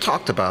we've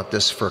talked about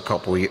this for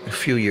a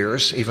few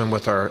years, even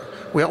with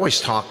we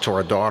always talk to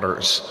our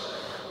daughters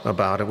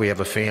about it. We have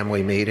a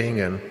family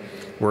meeting, and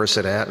where's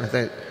it at?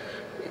 And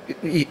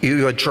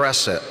you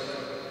address it.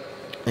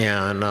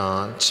 And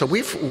so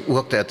we've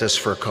looked at this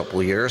for a couple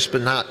of years,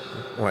 but not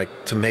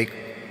like to make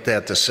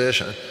that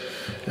decision.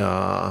 You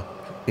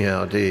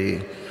know,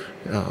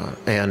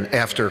 and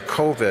after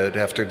COVID,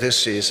 after this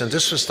season,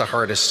 this was the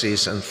hardest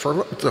season,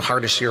 the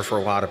hardest year for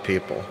a lot of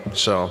people.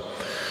 So,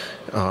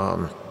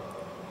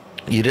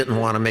 you didn't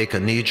want to make a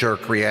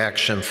knee-jerk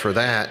reaction for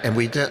that, and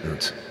we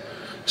didn't.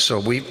 So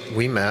we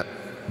met,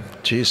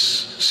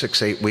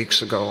 6-8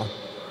 weeks ago.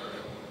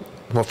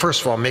 Well,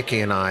 first of all, Mickey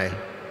and I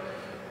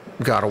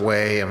got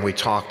away and we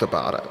talked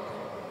about it.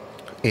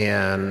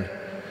 And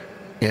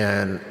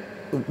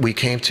we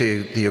came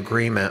to the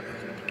agreement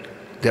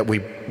that we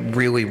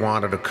really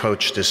wanted to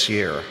coach this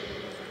year,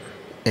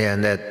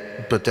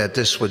 but that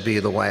this would be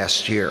the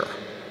last year.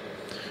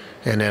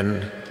 And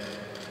then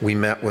we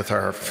met with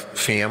our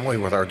family,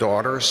 with our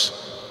daughters.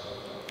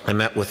 I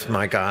met with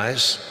my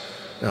guys,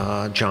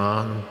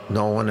 John,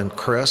 Nolan, and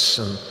Chris,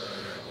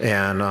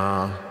 and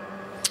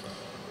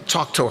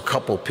talked to a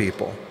couple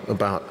people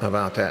about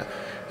that.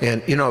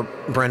 And you know,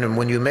 Brendan,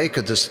 when you make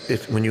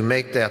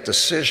that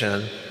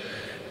decision,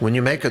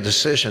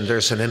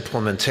 there's an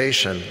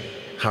implementation.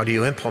 How do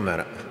you implement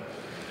it?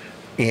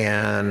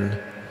 And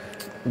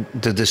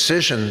the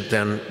decision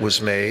then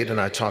was made,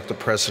 and I talked to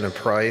President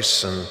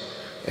Price and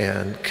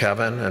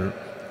Kevin,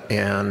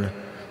 and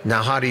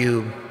now how do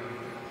you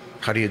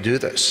do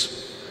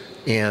this?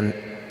 And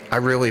I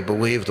really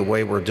believe the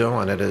way we're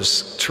doing it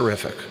is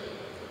terrific.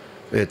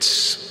 You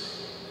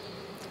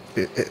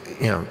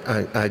know,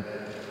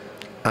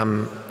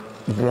 I'm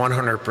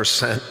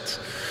 100%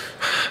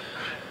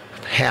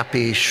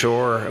 happy,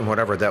 sure, and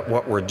whatever, that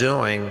what we're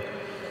doing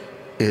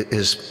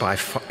is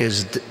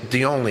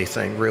the only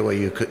thing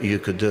really you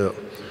could do.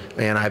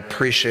 And I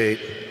appreciate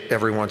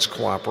everyone's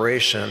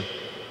cooperation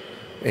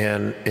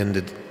in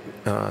the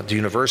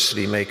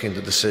university making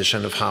the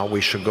decision of how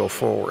we should go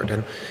forward.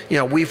 And you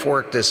know, we've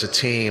worked as a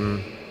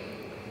team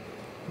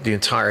the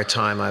entire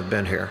time I've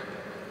been here,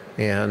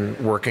 and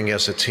working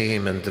as a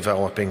team and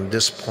developing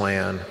this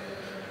plan,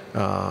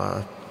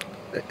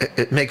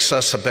 it makes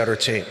us a better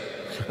team.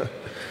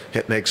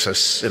 It makes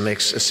us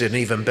an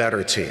even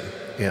better team,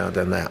 you know,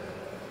 than that.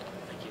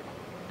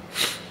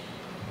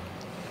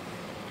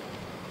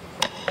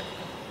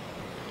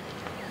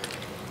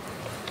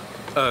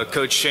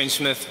 Coach Shane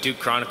Smith, Duke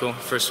Chronicle.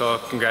 First of all,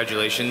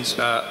 congratulations.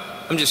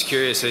 I'm just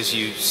curious, as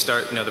you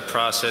start, the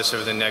process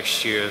over the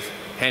next year of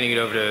handing it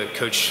over to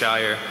Coach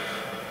Shire,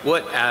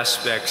 what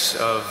aspects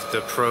of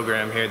the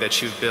program here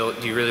that you've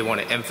built do you really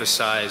want to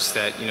emphasize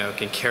that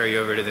can carry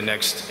over to the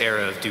next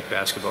era of Duke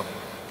basketball?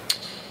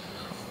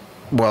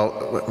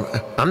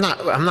 Well, I'm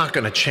not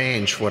going to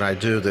change what I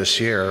do this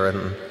year,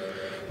 and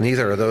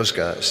neither of those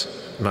guys,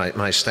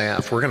 my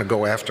staff. We're going to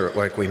go after it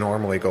like we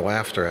normally go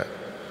after it.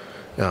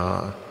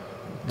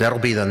 That'll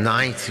be the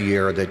 9th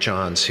year that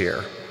John's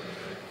here.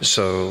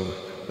 So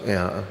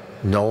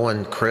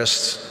Nolan,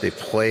 Chris, they've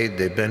played,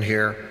 they've been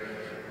here.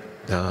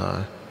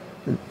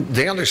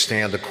 They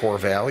understand the core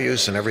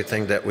values and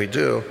everything that we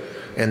do,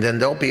 and then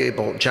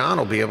John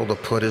will be able to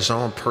put his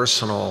own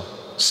personal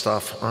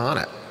stuff on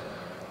it.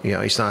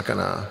 He's not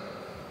gonna,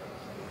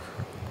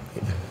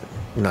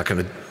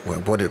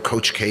 what did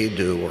Coach K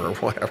do or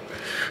whatever.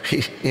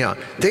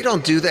 They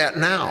don't do that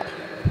now.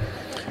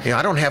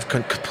 I don't have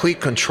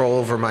complete control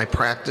over my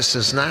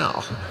practices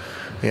now.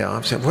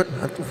 I'm saying,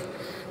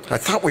 I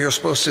thought we were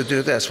supposed to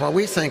do this. Well,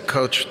 we think,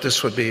 Coach,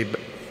 this would be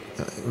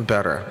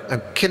better.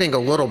 I'm kidding a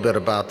little bit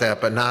about that,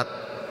 but not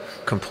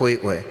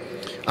completely.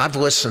 I've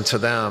listened to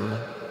them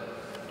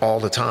all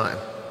the time.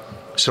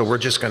 So we're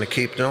just going to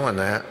keep doing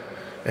that.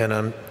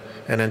 And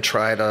and then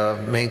try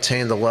to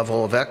maintain the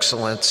level of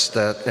excellence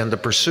and the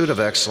pursuit of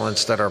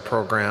excellence that our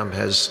program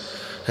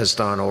has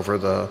done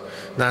over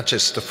not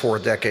just the 4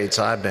 decades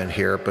I've been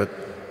here, but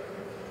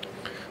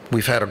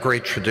we've had a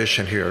great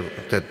tradition here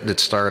that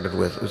started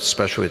with,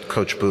 especially with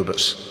Coach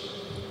Bubas.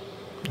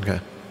 Okay.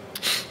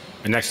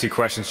 The next 2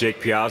 questions, Jake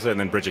Piazza and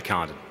then Bridget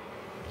Condon.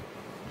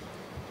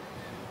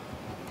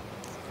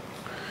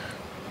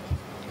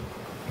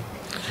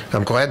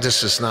 I'm glad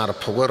this is not a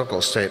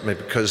political statement,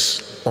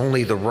 because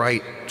only the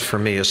right for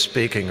me is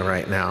speaking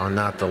right now and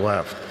not the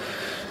left.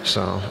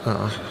 So.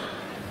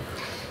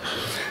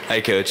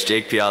 Hi, Coach.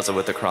 Jake Piazza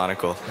with the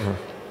Chronicle.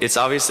 It's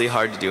obviously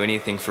hard to do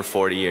anything for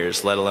 40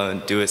 years, let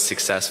alone do it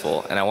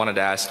successful. And I wanted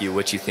to ask you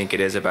what you think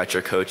it is about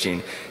your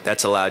coaching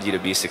that's allowed you to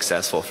be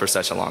successful for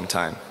such a long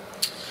time.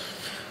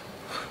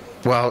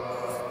 Well,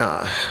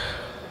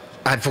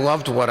 I've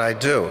loved what I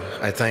do.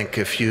 I think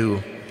if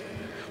you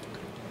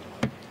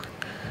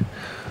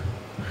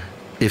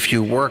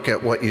work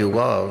at what you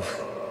love,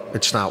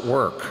 it's not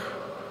work.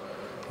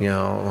 You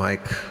know,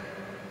 like,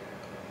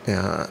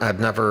 I've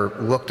never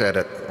looked at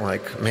it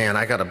like, man,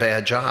 I got a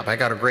bad job. I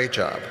got a great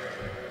job.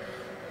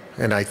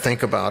 And I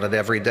think about it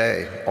every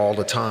day, all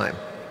the time.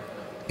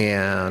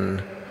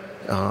 And,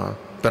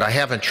 but I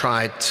haven't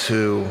tried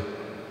to,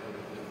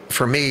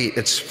 for me,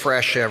 it's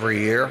fresh every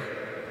year,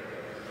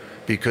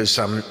 because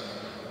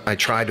I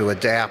try to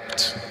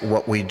adapt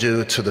what we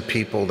do to the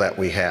people that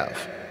we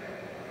have.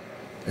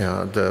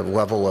 The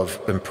level of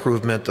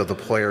improvement of the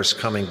players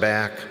coming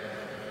back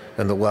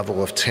and the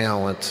level of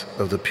talent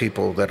of the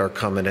people that are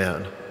coming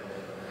in.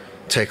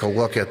 Take a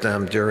look at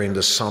them during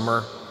the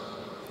summer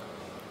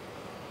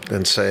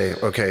and say,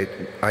 okay,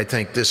 I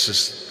think this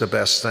is the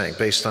best thing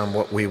based on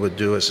what we would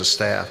do as a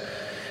staff.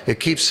 It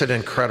keeps it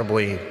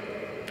incredibly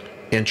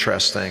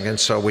interesting. And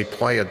so we've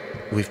played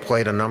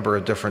a number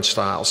of different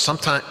styles.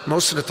 Sometimes,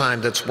 most of the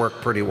time that's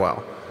worked pretty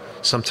well.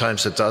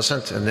 Sometimes it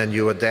doesn't, and then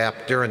you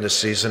adapt during the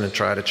season and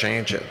try to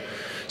change it.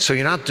 So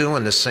you're not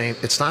doing the same,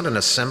 it's not an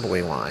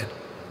assembly line.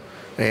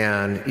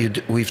 And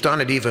we've done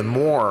it even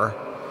more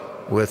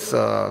with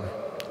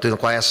the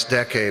last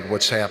decade,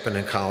 what's happened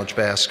in college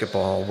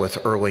basketball with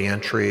early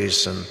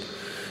entries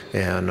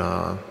and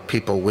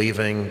people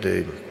leaving,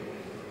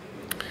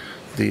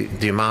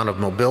 the amount of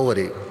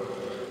mobility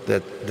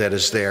that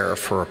is there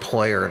for a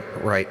player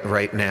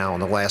right now in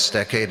the last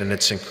decade, and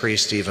it's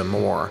increased even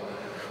more,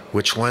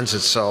 which lends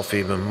itself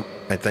even,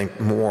 I think,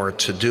 more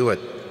to do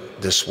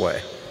it this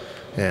way.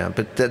 Yeah,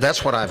 but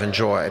that's what I've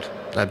enjoyed.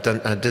 I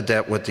did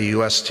that with the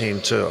U.S.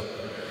 team too,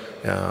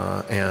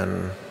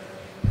 and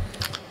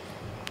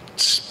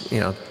it's,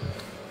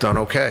 done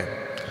okay.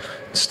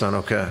 It's done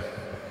okay.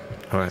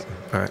 All right,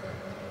 all right.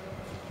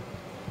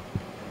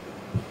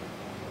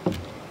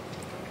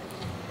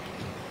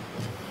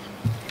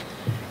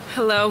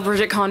 Hello,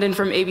 Bridget Condon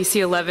from ABC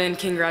 11.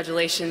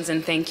 Congratulations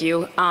and thank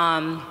you.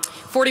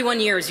 41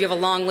 years, you have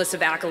a long list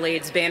of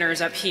accolades,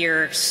 banners up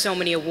here, so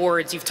many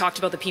awards. You've talked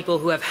about the people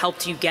who have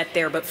helped you get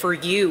there, but for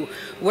you,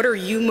 what are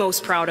you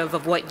most proud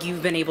of what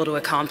you've been able to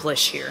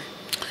accomplish here?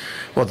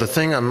 Well, the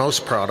thing I'm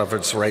most proud of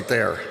is right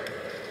there.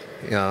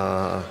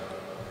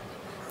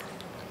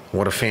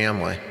 What a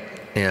family.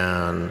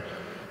 And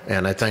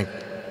I think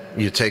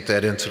you take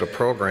that into the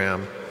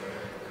program.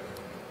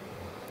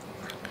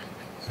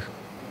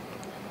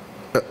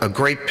 A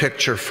great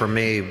picture for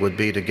me would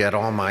be to get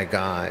all my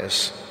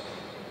guys,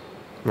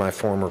 my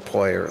former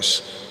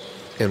players,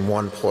 in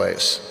one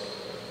place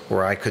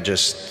where I could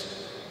just,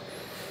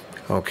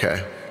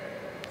 okay,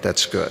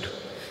 that's good.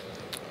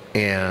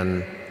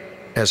 And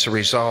as a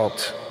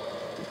result,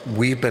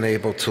 we've been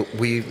able to,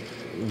 we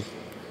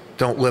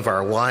don't live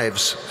our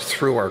lives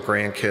through our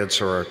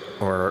grandkids or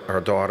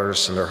our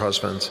daughters and their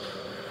husbands,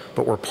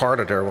 but we're part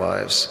of their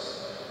lives.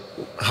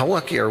 How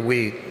lucky are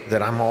we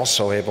that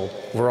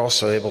we're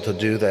also able to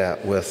do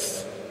that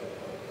with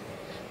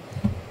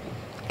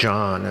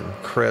John and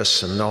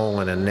Chris and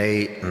Nolan and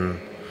Nate and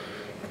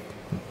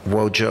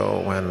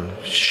Wojo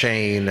and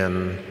Shane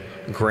and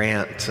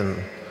Grant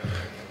and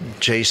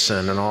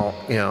Jason and all,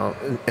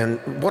 and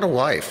what a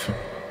life.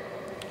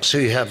 So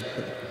you have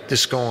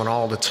this going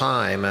all the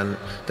time, and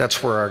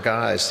that's where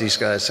these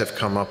guys have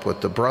come up with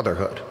the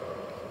brotherhood.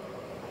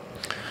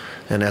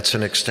 And that's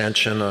an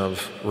extension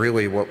of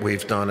really what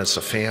we've done as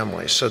a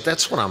family. So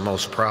that's what I'm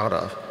most proud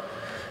of,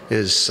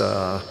 is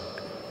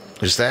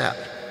that.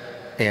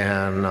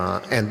 And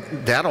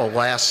that'll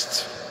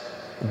last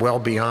well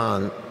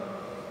beyond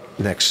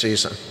next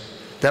season.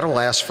 That'll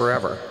last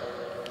forever,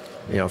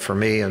 for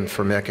me and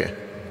for Mickey.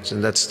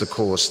 And that's the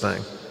coolest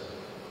thing.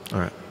 All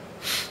right.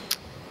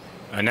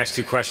 Next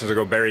 2 questions will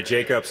go Barry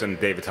Jacobs and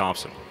David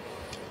Thompson.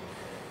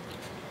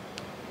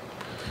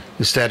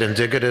 Is that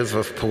indicative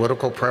of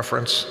political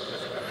preference?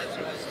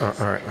 All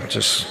right,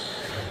 just.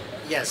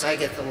 Yes, I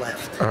get the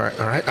left. All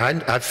right.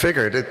 I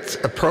figured it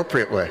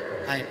appropriately.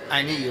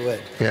 I knew you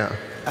would. Yeah.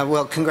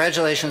 Well,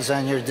 congratulations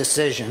on your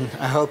decision.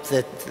 I hope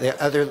that the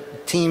other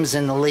teams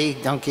in the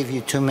league don't give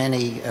you too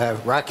many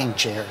rocking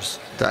chairs.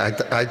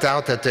 I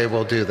doubt that they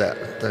will do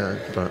that.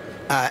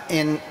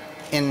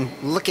 in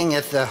looking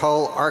at the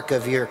whole arc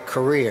of your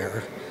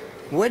career,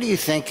 what do you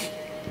think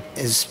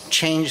has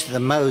changed the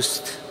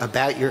most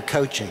about your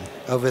coaching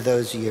over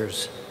those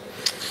years?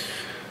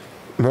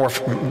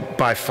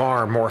 By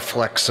far, more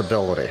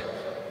flexibility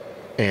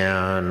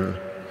and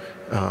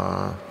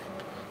not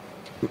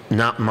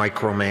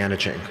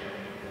micromanaging.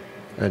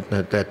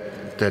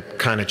 That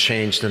kind of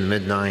changed in the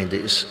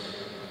mid-90s,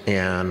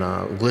 and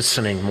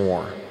listening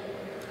more.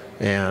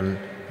 And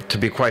to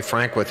be quite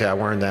frank with you, I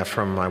learned that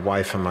from my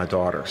wife and my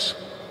daughters.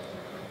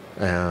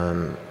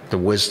 And the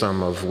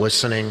wisdom of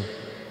listening,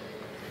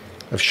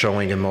 of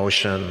showing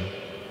emotion,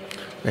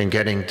 and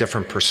getting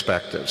different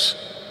perspectives.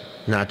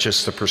 Not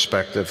just the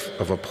perspective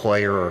of a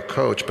player or a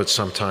coach, but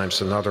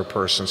sometimes another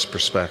person's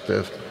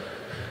perspective.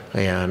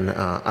 And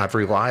I've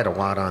relied a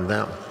lot on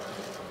them.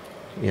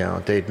 You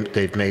know,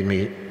 they've made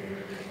me,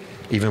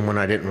 even when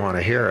I didn't want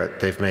to hear it,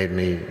 they've made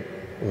me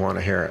want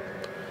to hear it.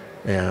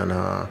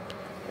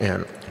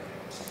 And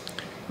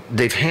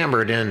they've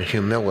hammered in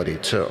humility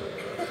too.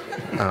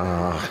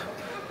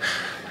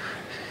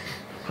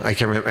 I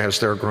can remember as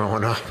they're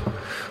growing up,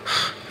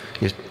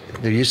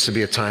 there used to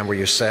be a time where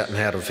you sat and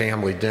had a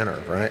family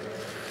dinner, right?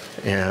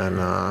 And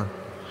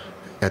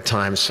at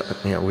times,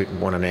 you know, we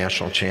won a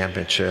national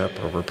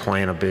championship or we're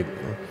playing a big,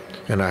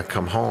 and I'd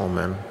come home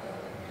and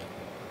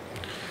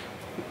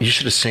you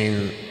should have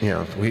seen, you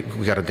know, we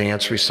got a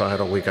dance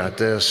recital, we got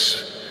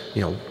this,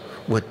 you know,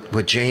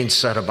 what Jane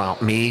said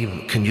about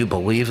me, can you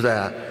believe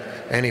that?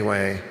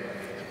 Anyway,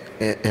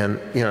 and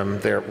you know,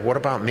 there, what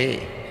about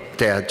me,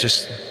 Dad?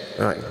 Just,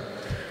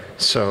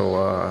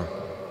 so,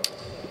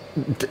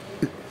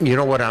 you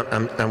know what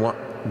I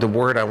want, the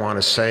word I want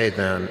to say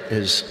then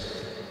is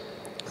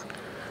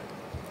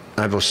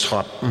I was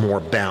taught more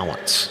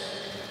balance.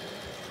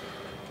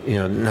 You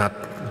know, not,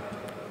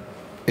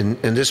 in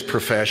this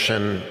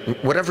profession,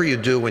 whatever you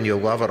do when you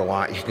love it a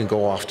lot, you can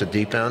go off the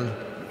deep end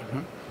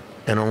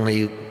and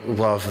only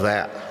love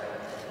that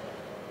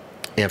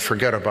and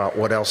forget about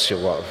what else you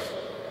love.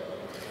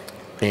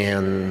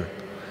 And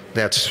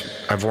that's,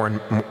 I've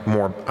learned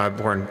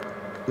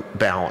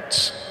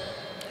balance.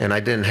 And I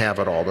didn't have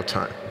it all the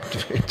time,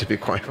 to be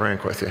quite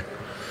frank with you.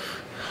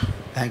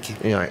 Thank you.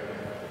 Yeah.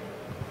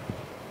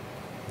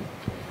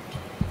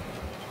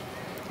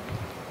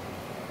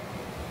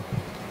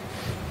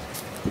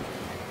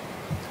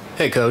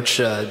 Hey, Coach.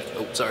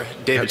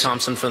 David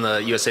Thompson from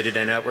the USA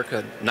Today Network.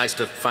 Nice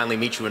to finally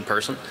meet you in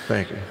person.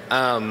 Thank you.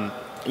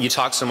 You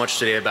talked so much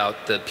today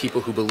about the people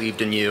who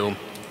believed in you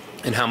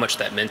and how much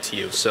that meant to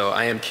you. So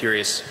I am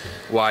curious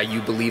why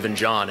you believe in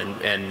John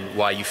and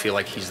why you feel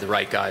like he's the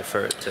right guy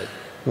for it to...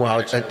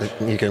 Well,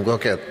 you can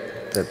look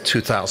at the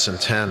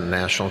 2010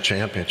 national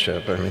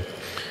championship. I mean,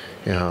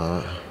 you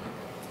know,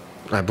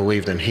 I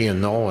believed in he and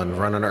Nolan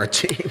running our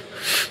team.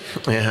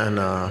 And,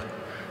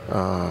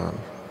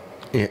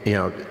 you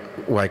know,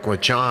 like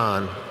with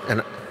John,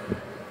 and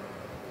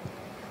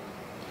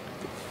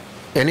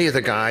any of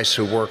the guys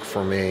who work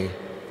for me,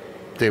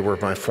 they were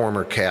my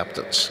former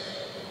captains.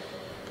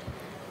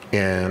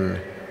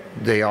 And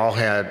they all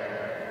had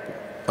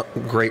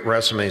great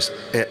resumes.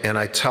 And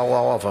I tell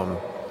all of them,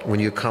 when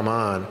you come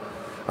on,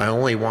 I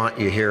only want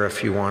you here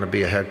if you want to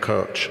be a head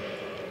coach.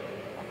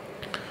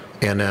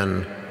 And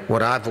then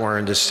what I've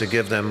learned is to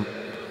give them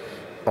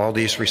all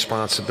these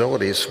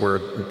responsibilities where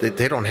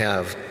they don't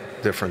have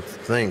different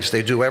things.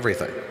 They do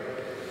everything.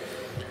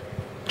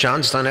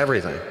 John's done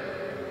everything.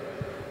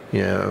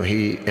 You know,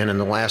 and in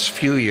the last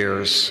few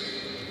years,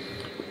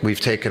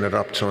 we've taken it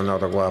up to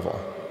another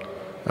level.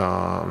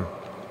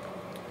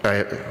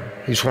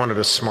 He's one of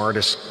the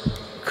smartest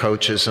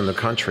coaches in the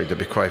country, to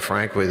be quite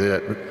frank with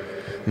you.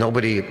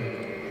 Nobody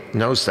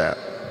knows that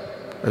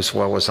as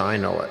well as I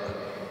know it.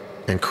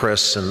 And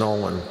Chris and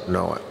Nolan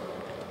know it.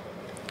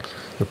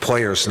 The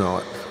players know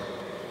it.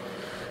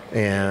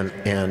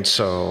 And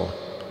so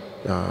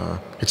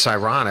it's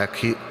ironic.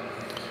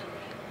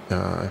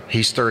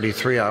 He's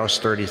 33, I was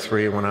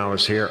 33 when I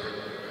was here.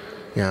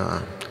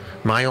 Yeah.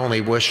 My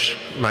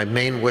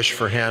main wish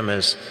for him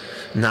is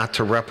not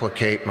to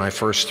replicate my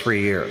first 3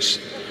 years.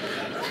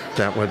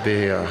 That would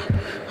be,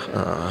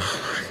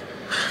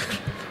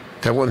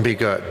 that wouldn't be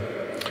good.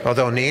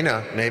 Although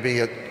Nina, maybe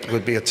it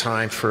would be a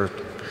time for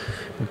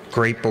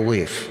great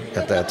belief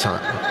at that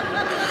time.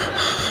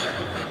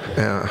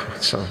 Yeah,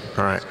 so,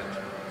 all right.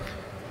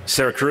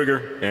 Sarah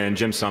Kruger and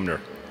Jim Sumner.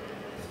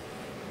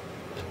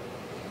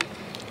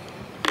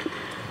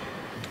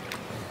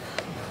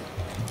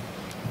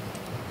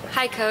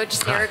 Hi, Coach.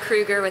 Sarah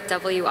Kruger with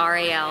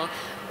WRAL.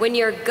 When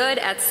you're good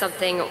at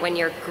something, when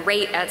you're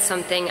great at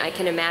something, I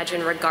can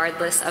imagine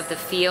regardless of the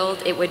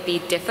field, it would be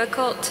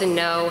difficult to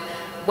know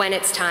when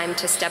it's time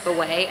to step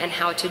away and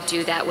how to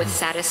do that with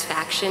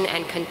satisfaction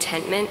and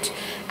contentment.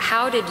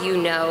 How did you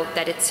know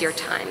that it's your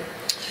time?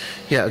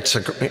 Yeah,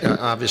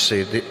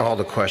 obviously all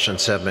the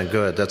questions have been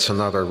good. That's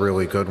another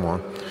really good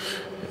one.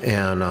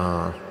 And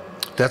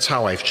that's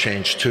how I've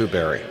changed too,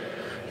 Barry,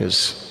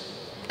 is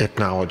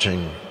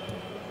acknowledging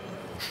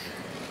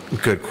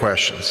good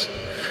questions.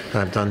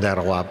 I've done that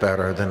a lot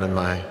better than in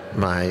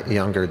my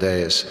younger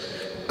days.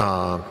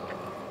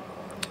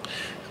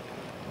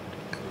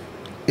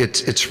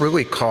 it's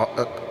really called,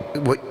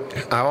 what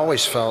I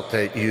always felt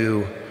that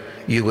you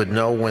would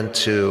know when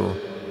to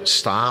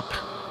stop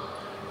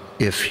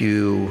if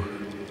you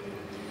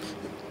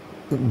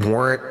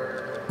weren't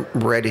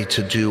ready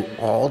to do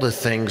all the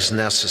things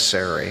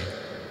necessary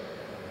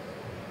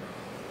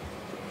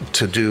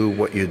to do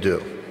what you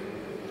do.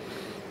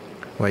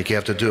 Like, you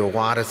have to do a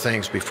lot of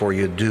things before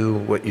you do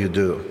what you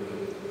do.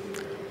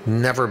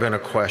 Never been a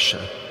question.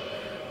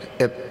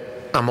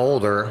 I'm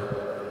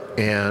older,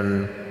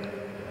 and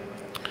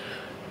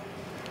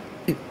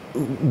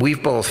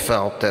we've both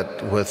felt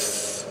that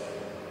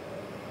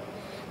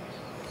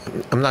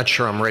I'm not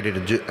sure I'm ready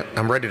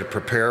to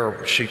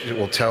prepare. She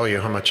will tell you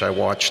how much I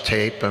watch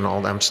tape and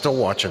all that. I'm still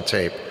watching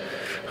tape.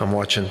 I'm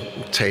watching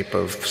tape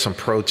of some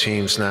pro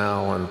teams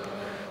now and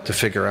to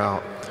figure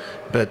out.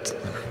 But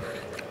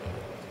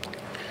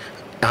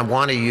I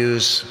want to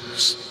use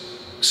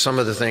some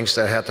of the things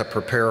that I had to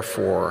prepare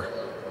for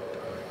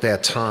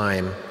that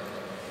time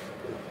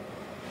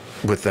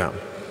with them.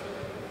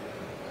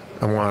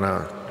 I want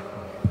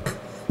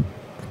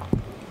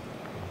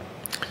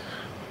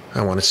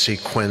to see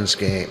Quinn's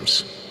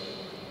games.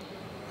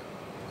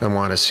 I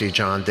want to see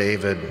John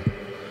David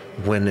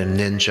win in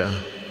Ninja.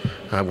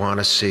 I want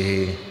to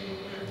see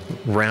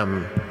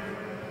Rem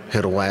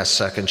hit a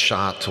last-second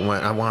shot to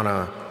win. I want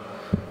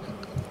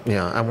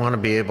to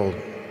be able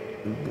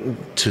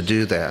to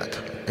do that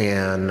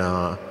and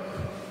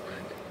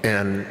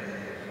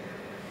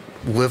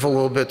live a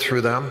little bit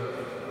through them.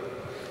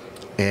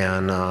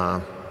 And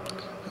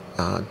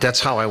that's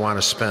how I want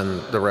to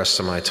spend the rest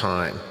of my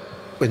time,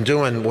 and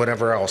doing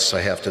whatever else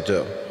I have to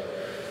do.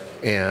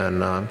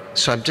 And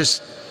so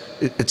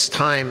it's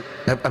time.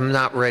 I'm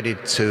not ready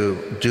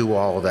to do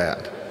all of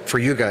that. For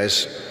you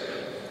guys,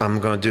 I'm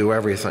going to do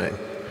everything.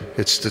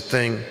 It's the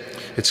thing,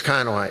 it's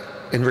kind of like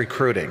in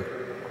recruiting.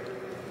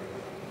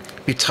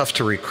 It'd be tough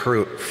to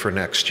recruit for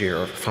next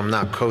year if I'm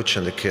not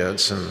coaching the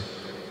kids, and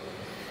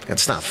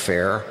it's not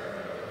fair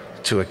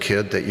to a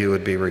kid that you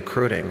would be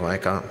recruiting.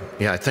 Like,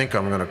 yeah, I think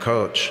I'm going to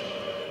coach,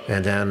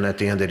 and then at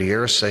the end of the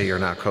year say you're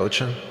not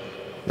coaching.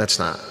 That's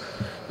not.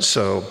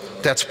 So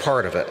that's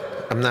part of it.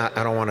 I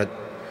don't want to,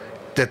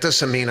 that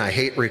doesn't mean I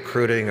hate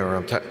recruiting,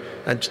 or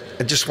I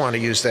just want to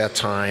use that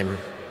time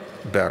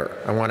better.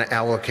 I want to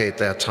allocate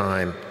that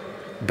time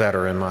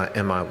better in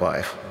my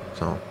life.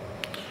 So.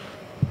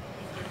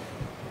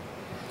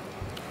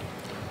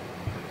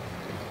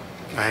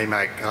 Hey,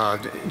 Mike.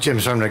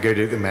 Jim Sumner, Go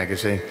Duke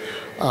Magazine.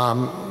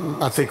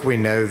 I think we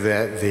know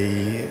that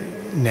the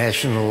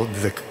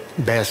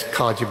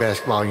college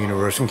basketball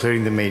universe,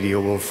 including the media,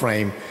 will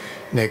frame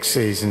next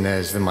season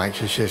as the Mike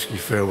Krzyzewski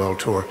farewell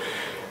tour.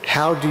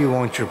 How do you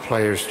want your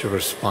players to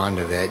respond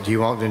to that? Do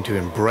you want them to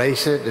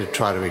embrace it, to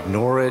try to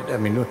ignore it? I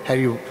mean, how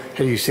do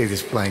you see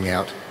this playing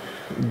out?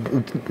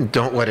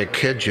 Don't let it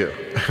kid you.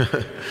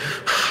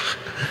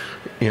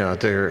 You know,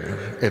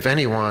 if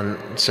anyone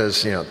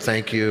says, you know,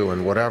 thank you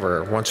and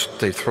whatever, once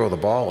they throw the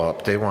ball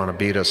up, they want to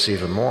beat us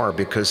even more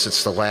because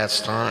it's the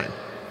last time,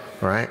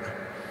 right?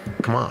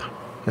 Come on.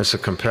 As a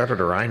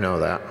competitor, I know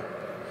that.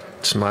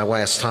 It's my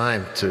last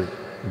time to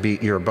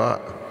beat your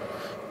butt,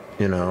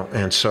 you know?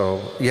 And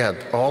so, yeah,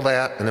 all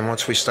that, and then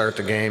once we start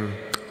the game,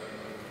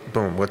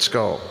 boom, let's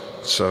go.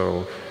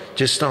 So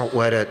just don't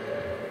let it,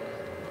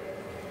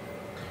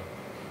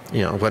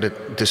 you know, let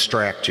it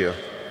distract you.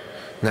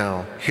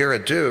 Now, here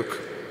at Duke,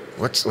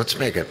 let's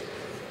make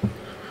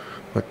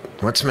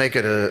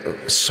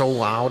it so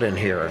loud in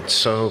here and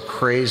so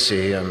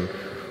crazy and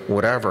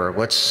whatever.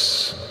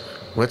 Let's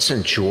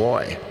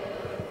enjoy.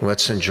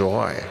 Let's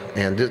enjoy.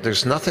 And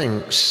there's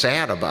nothing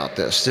sad about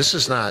this. This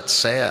is not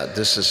sad.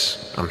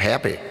 I'm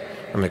happy.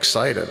 I'm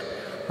excited.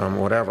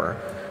 Whatever.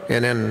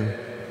 And then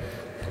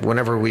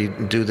whenever we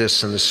do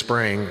this in the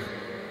spring,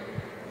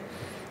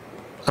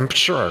 I'm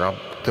sure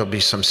there'll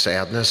be some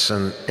sadness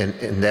and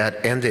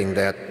that ending,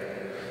 that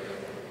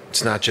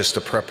it's not just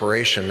the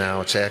preparation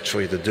now, it's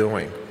actually the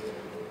doing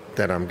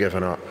that I'm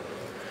giving up.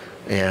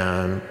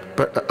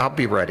 But I'll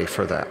be ready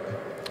for that.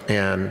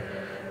 And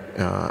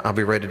I'll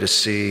be ready to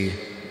see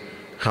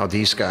how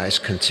these guys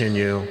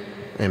continue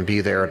and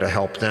be there to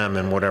help them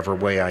in whatever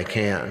way I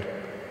can.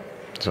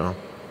 So,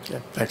 yeah,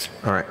 thanks.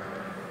 All right.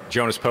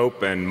 Jonas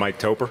Pope and Mike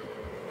Toper.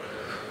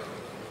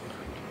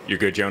 You're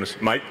good, Jonas.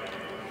 Mike?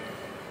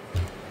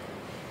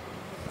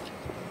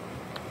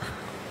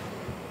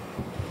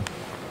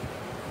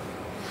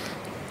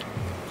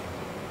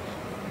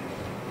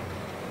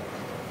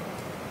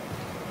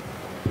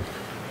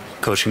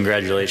 Coach,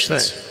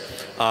 congratulations.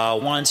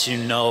 Wanted to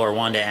know, or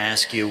wanted to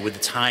ask you, with the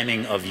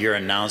timing of your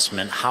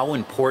announcement, how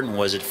important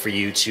was it for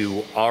you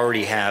to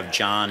already have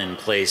John in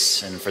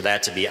place and for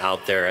that to be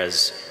out there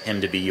as him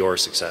to be your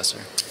successor?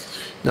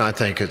 No, I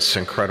think it's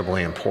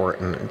incredibly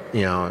important,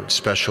 you know,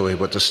 especially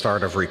with the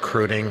start of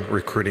recruiting.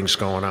 Recruiting's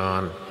going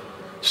on,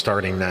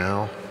 starting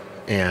now,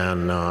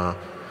 and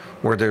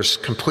where there's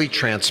complete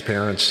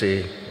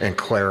transparency and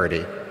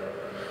clarity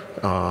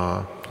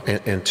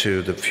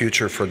into the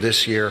future for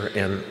this year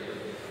and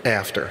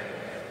after.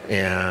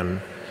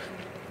 And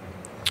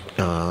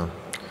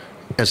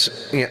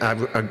as you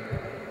know,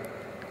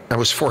 I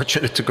was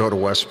fortunate to go to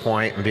West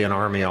Point and be an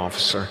Army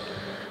officer.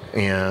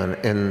 And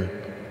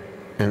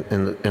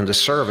in the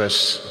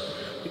service,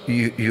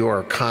 you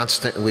are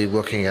constantly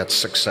looking at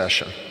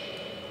succession.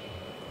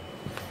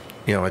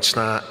 You know, it's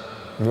not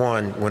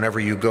whenever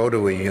you go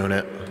to a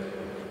unit,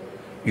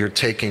 you're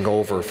taking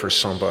over for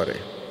somebody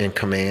in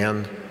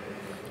command,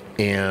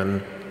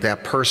 and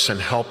that person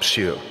helps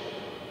you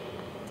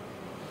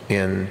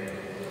in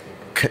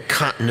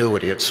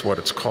continuity. It's what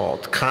it's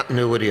called,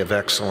 continuity of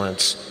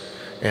excellence.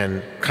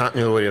 And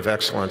continuity of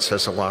excellence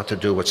has a lot to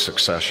do with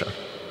succession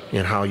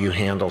and how you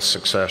handle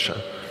succession.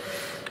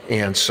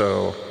 And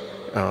so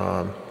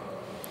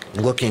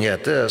looking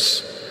at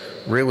this,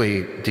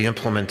 really the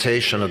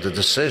implementation of the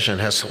decision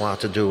has a lot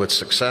to do with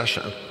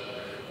succession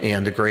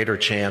and the greater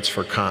chance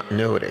for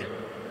continuity.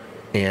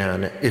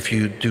 And if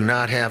you do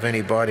not have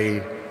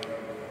anybody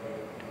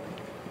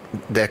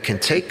that can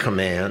take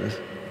command,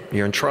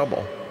 you're in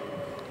trouble.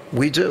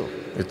 We do.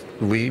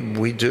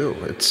 We do.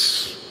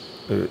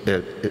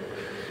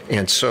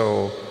 And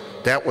so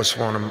that was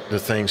one of the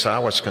things I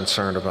was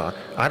concerned about.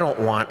 I don't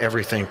want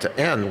everything to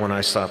end when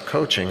I stop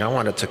coaching. I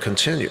want it to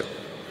continue.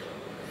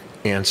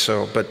 And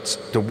so, but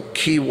the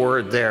key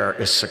word there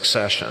is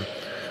succession.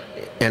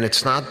 And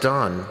it's not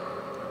done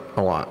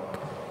a lot.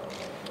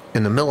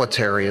 In the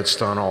military, it's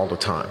done all the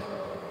time.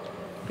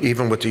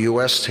 Even with the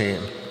U.S.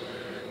 team,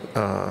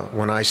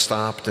 when I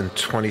stopped in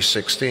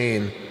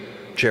 2016,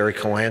 Jerry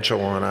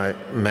Colangelo and I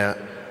met,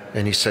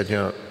 and he said, you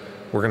know,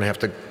 we're going to have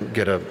to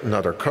get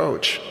another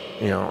coach,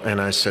 you know, and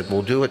I said,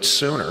 we'll do it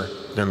sooner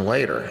than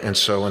later. And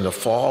so in the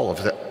fall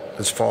of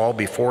this fall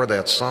before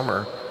that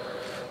summer,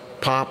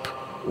 Pop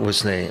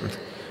was named,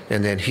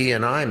 and then he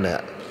and I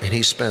met, and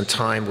he spent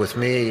time with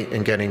me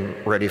in getting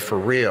ready for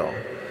Rio.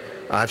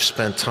 I've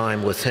spent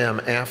time with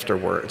him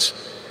afterwards,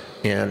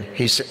 and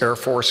he's an Air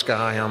Force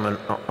guy, I'm an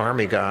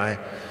Army guy.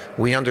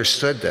 We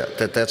understood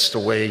that's the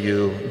way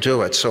you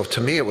do it. So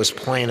to me, it was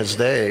plain as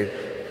day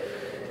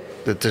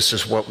that this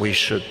is what we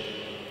should.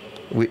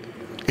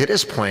 It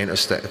is plain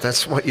as day.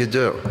 That's what you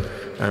do.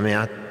 I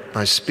mean,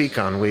 I speak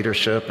on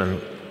leadership and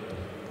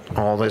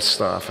all this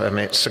stuff. I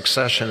mean,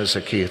 succession is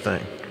a key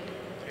thing.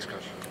 Thanks,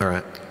 Coach. All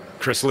right.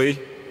 Chris Lee,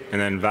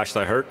 and then Vashti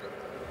Hurt.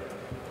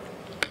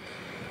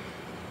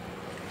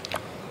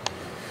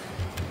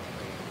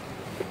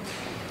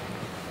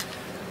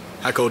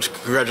 Hi, Coach.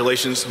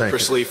 Congratulations.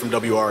 Chris Lee from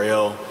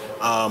WRAL.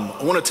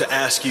 I wanted to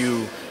ask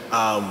you,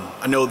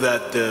 I know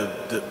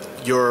that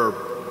your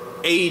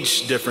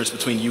age difference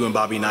between you and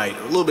Bobby Knight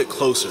are a little bit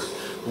closer.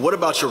 What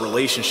about your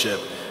relationship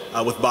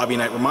with Bobby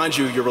Knight? Remind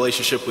you of your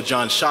relationship with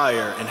John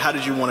Shire, and how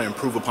did you want to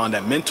improve upon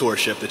that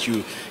mentorship that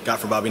you got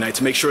from Bobby Knight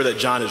to make sure that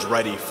John is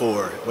ready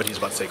for what he's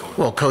about to take on?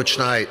 Well, Coach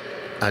Knight,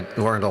 I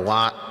learned a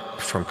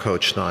lot from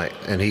Coach Knight,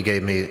 and he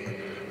gave me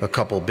a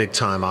couple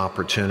big-time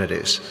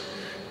opportunities.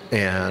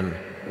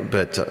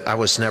 But I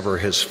was never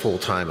his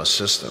full-time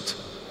assistant.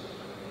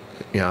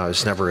 You know, I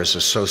was never his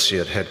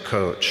associate head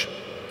coach.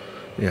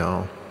 You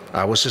know,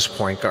 I was his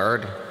point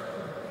guard.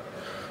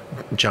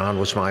 John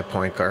was my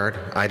point guard.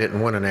 I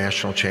didn't win a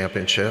national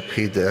championship.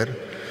 He did.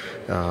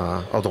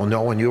 Although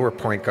knowing you were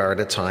point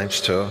guard at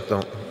times too.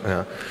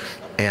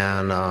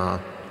 And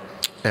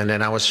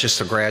then I was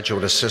just a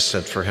graduate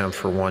assistant for him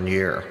for 1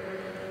 year.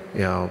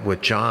 You know,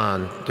 with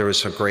John, there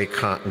was a great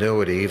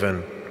continuity.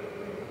 Even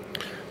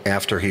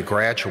after he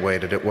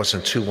graduated, it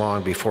wasn't too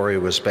long before he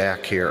was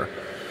back here.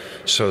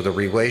 So the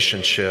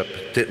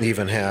relationship didn't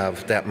even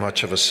have that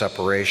much of a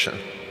separation.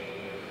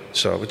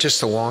 So it was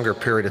just a longer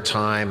period of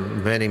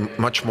time,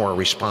 much more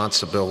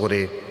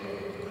responsibility.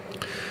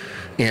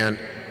 And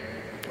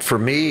for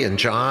me and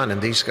John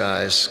and these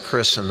guys,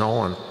 Chris and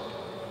Nolan,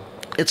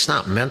 it's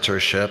not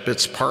mentorship,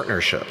 it's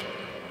partnership.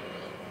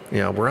 You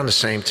know, we're on the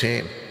same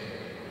team.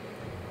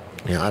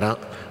 You know,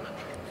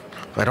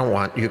 I don't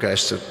want you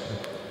guys to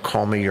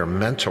call me your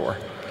mentor.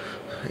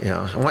 You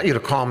know, I want you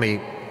to call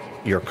me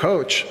your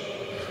coach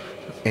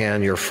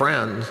and your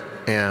friend,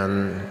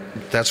 and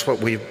that's what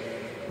we've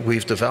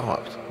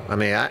developed. I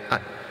mean,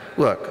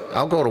 look,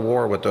 I'll go to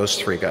war with those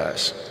three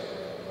guys,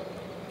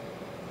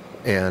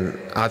 and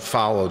I'd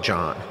follow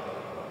John.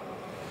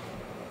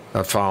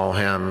 I'd follow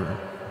him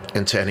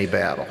into any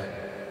battle.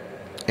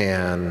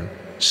 And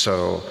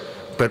so,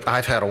 but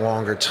I've had a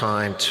longer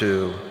time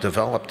to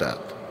develop that.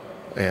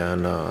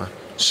 And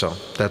so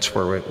that's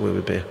where we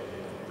would be.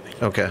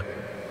 Okay.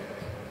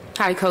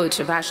 Hi, Coach.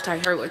 Vashti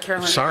Hurt with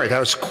Carolina. Sorry, that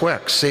was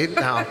quick. See,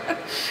 now,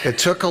 it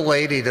took a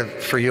lady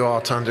for you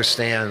all to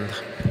understand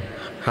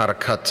how to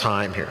cut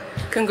time here.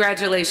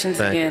 Congratulations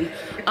again.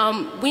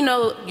 We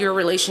know your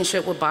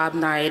relationship with Bob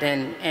Knight,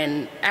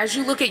 and as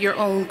you look at your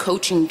own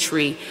coaching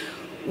tree,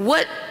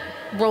 what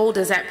role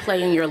does that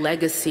play in your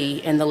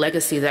legacy and the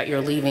legacy that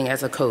you're leaving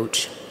as a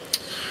coach?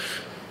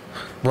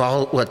 Well,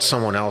 I'll let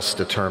someone else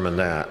determine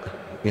that.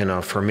 You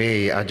know, for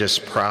me, I'm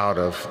just proud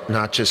of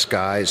not just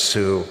guys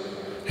who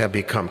have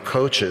become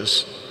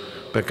coaches,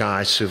 but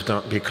guys who've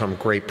become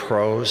great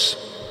pros,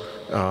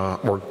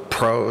 but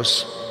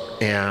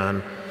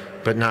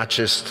not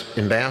just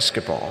in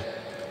basketball.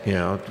 You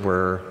know,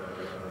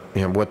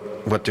 you know,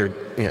 what they're,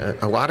 you know,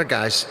 a lot of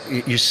guys,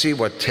 you see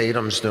what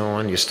Tatum's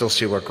doing, you still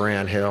see what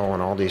Grant Hill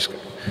and all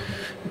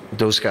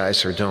those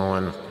guys are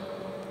doing,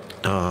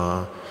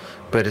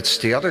 but it's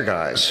the other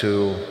guys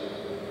who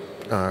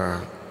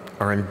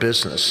are in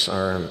business,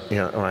 you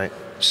know, right?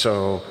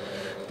 So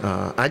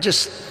I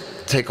just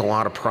take a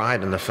lot of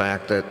pride in the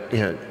fact that, you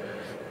know,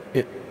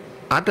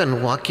 I've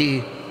been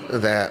lucky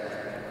that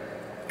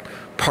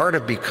part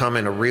of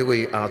becoming a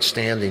really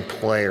outstanding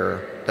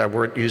player,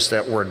 use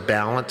that word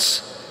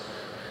balance,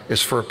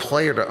 is for a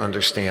player to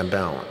understand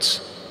balance.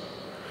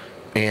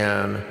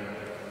 And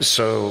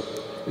so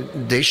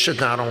they should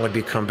not only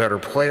become better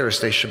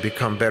players, they should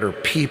become better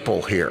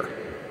people here.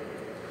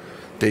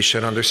 They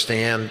should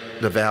understand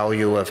the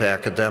value of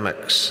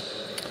academics.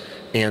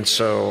 And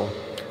so,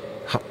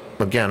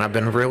 again, I've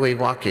been really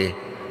lucky.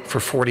 For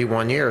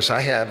 41 years,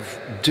 I have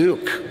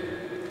Duke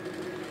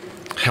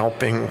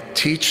helping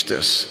teach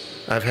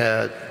this.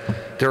 They're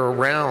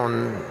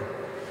around,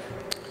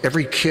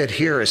 every kid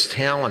here is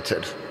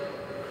talented.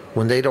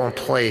 When they don't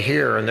play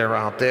here and they're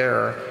out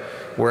there,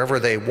 wherever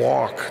they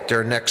walk,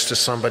 they're next to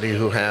somebody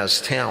who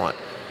has talent.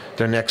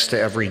 They're next to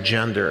every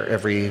gender,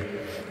 every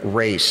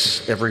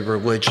race, every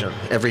religion,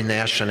 every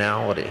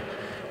nationality.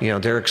 You know,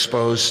 they're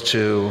exposed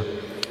to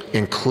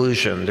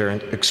inclusion, they're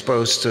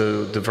exposed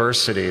to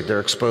diversity,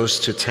 they're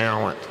exposed to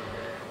talent.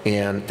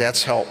 And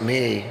that's helped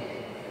me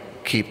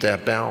keep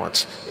that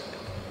balance.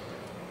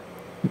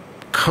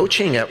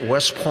 Coaching at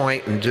West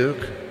Point and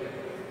Duke,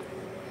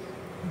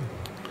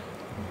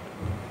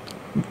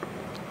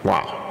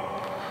 wow.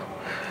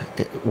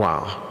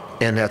 Wow.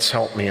 And that's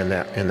helped me in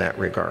that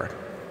regard.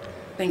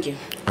 Thank you.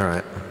 All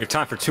right. We have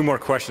time for 2 more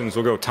questions.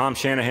 We'll go Tom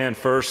Shanahan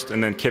first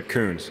and then Kip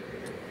Coons.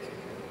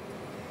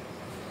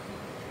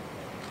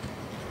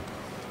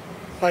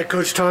 Hi,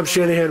 Coach. Tom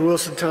Shanahan,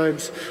 Wilson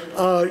Times.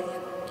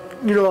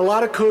 You know, a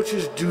lot of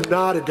coaches do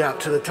not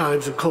adapt to the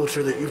times and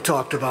culture that you've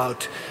talked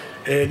about.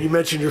 And you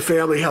mentioned your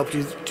family helped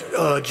you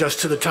adjust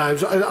to the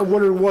times. I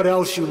wonder what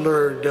else you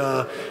learned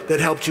that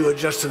helped you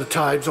adjust to the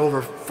times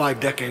over 5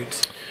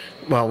 decades.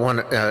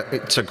 Well,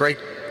 it's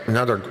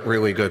another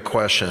really good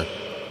question.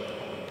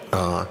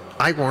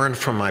 I learned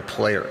from my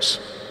players.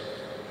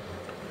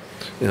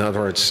 In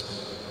other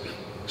words,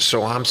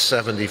 so I'm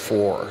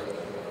 74.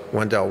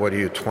 Wendell, what are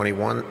you,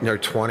 21? No,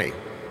 20.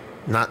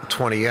 Not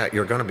 20 yet.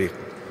 You're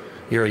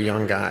a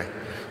young guy.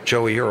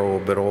 Joey, you're a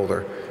little bit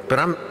older. But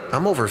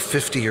I'm over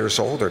 50 years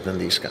older than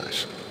these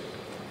guys.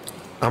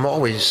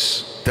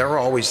 They're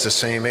always the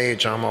same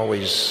age.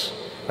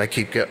 I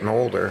keep getting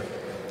older.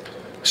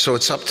 So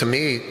it's up to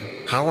me,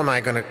 how am I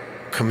going to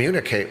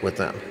communicate with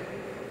them?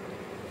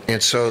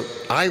 And so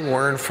I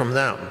learn from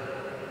them.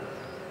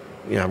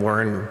 You know, I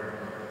learn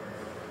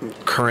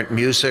current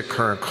music,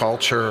 current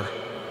culture,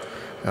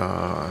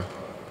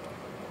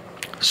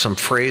 some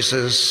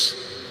phrases.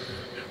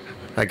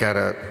 I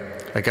gotta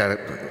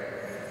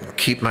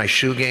keep my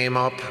shoe game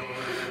up.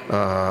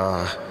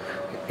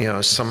 You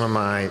know, some of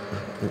my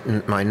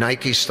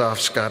Nike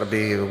stuff's got to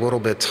be a little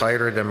bit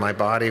tighter than my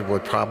body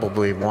would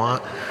probably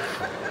want,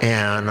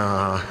 and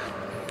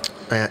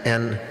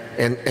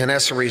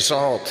as a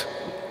result,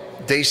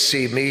 they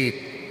see me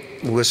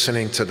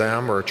listening to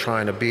them or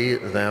trying to be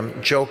them,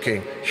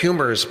 joking.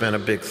 Humor has been a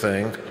big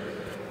thing,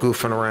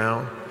 goofing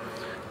around,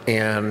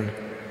 and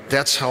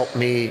that's helped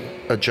me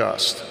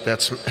adjust.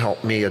 That's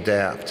helped me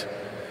adapt.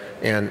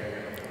 And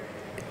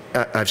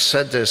I've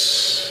said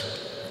this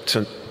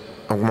to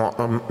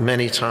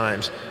many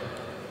times.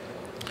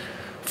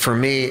 For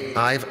me,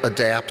 I've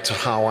adapted to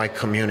how I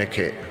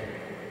communicate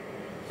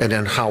and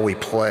then how we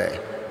play.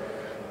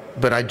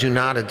 But I do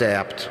not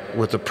adapt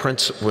with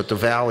the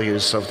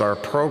values of our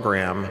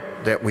program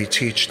that we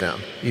teach them.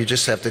 You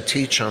just have to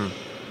teach them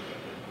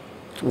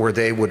where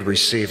they would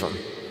receive them.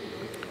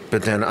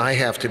 But then I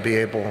have to be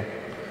able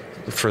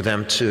for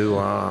them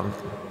to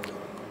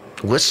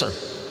listen,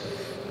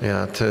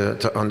 yeah,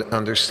 to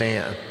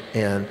understand.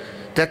 And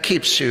that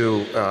keeps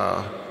you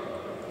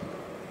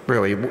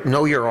really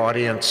know your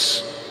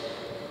audience,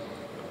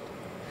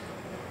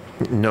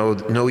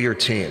 know your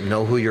team,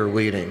 know who you're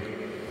leading,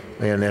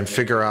 and then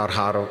figure out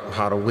how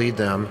to lead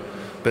them,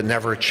 but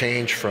never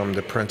change from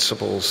the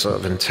principles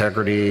of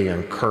integrity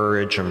and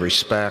courage and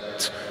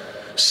respect,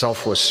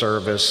 selfless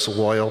service,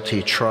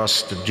 loyalty,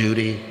 trust,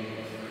 duty.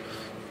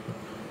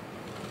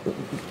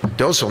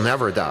 Those will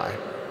never die.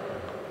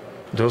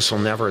 Those will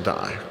never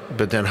die.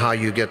 But then how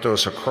you get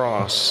those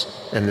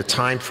across and the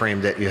time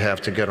frame that you have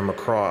to get them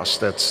across,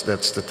 that's the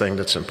thing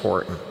that's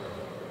important.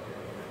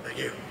 Thank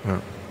you.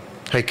 Yeah.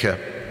 Hey, Kip.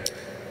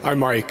 Hi,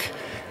 Mike.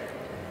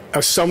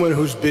 As someone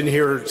who's been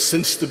here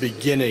since the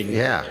beginning,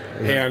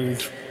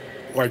 and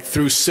like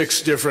through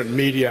 6 different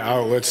media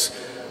outlets,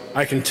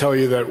 I can tell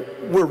you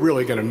that we're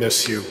really going to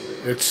miss you.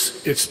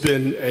 It's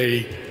been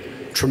a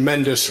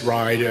tremendous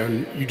ride,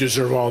 and you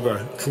deserve all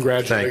the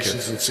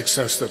congratulations and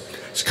success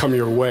that's come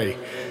your way.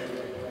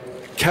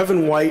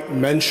 Kevin White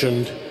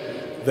mentioned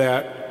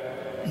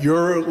that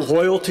your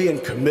loyalty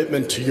and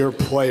commitment to your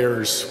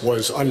players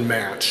was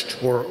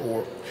unmatched.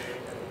 Or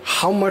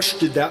how much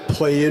did that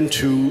play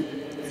into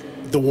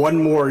the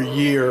one more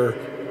year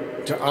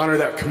to honor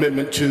that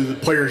commitment to the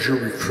players you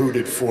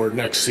recruited for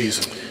next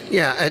season?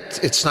 Yeah,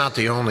 it's not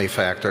the only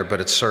factor, but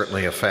it's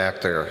certainly a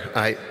factor.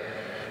 I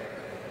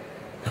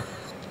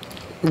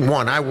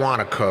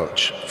want to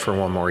coach for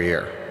one more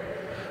year,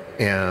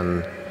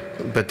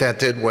 but that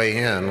did weigh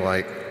in.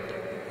 Like,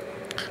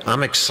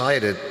 I'm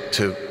excited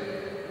to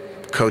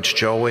coach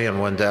Joey and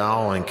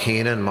Wendell and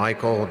Keenan,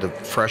 Michael, the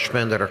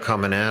freshmen that are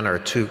coming in, our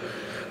 2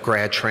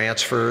 grad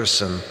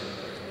transfers, and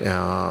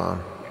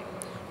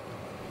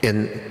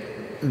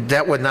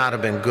that would not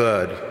have been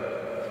good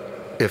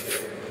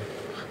if,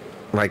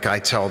 like, I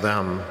tell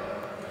them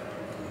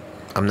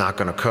I'm not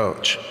going to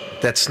coach.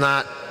 That's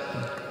not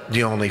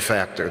the only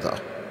factor, though.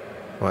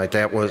 Like,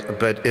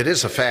 but it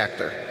is a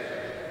factor.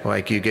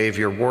 Like, you gave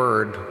your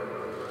word,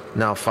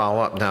 now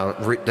follow up. Now,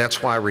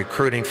 that's why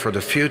recruiting for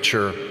the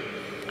future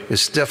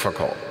is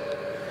difficult,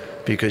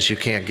 because you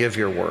can't give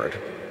your word.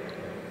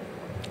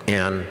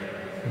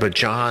 But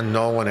John,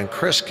 Nolan, and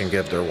Chris can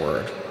give their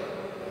word,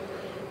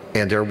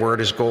 and their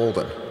word is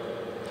golden.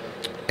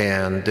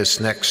 And this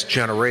next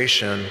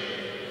generation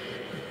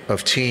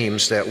of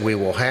teams that we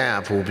will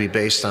have will be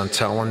based on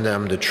telling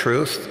them the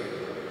truth,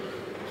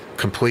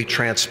 complete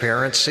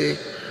transparency,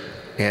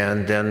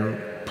 and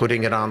then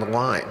putting it on the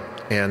line.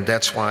 And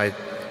that's why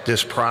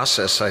this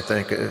process, I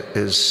think,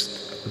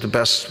 is the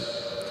best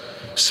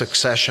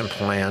succession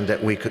plan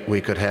that we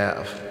could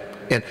have.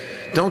 And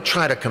don't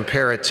try to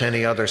compare it to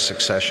any other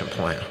succession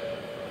plan.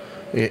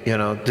 You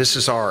know, this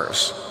is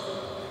ours.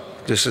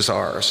 This is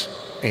ours.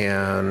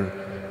 And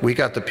we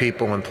got the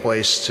people in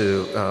place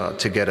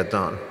to get it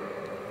done.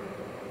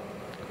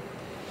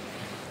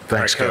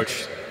 Thanks, all right,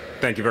 Coach.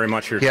 Thank you very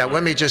much for your time.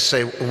 Let me just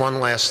say one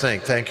last thing.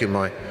 Thank you,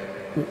 Mike.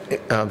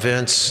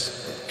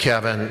 Vince,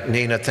 Kevin,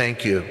 Nina,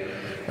 thank you.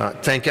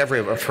 Thank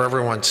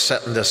everyone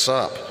setting this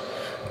up.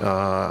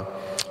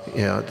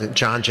 You know,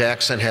 John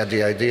Jackson had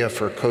the idea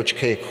for Coach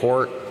K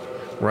Court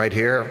right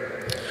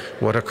here.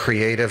 What a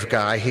creative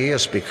guy he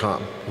has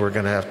become. We're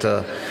going to have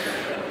to,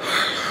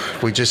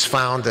 we just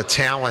found a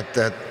talent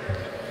that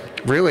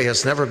really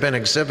has never been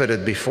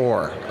exhibited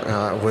before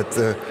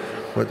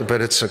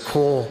but it's a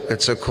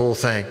cool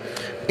thing.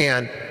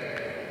 And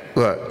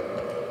look,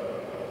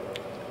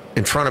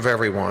 in front of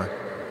everyone,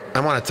 I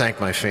want to thank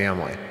my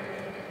family.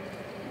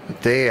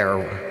 They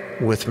are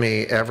with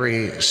me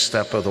every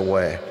step of the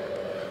way.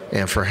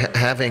 And for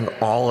having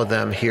all of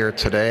them here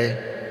today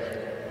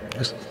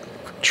is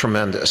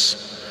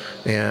tremendous.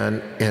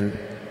 And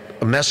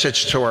a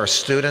message to our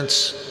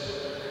students: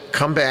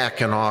 come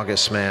back in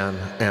August, man,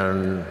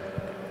 and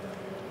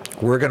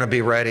we're going to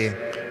be ready.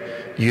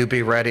 You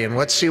be ready, and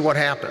let's see what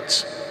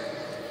happens.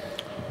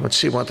 Let's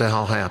see what the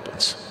hell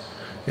happens.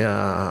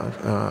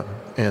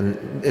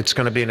 And it's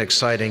going to be an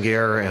exciting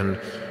year, and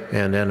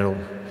then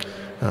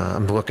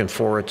I'm looking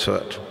forward to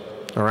it.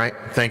 All right?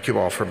 Thank you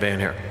all for being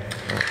here.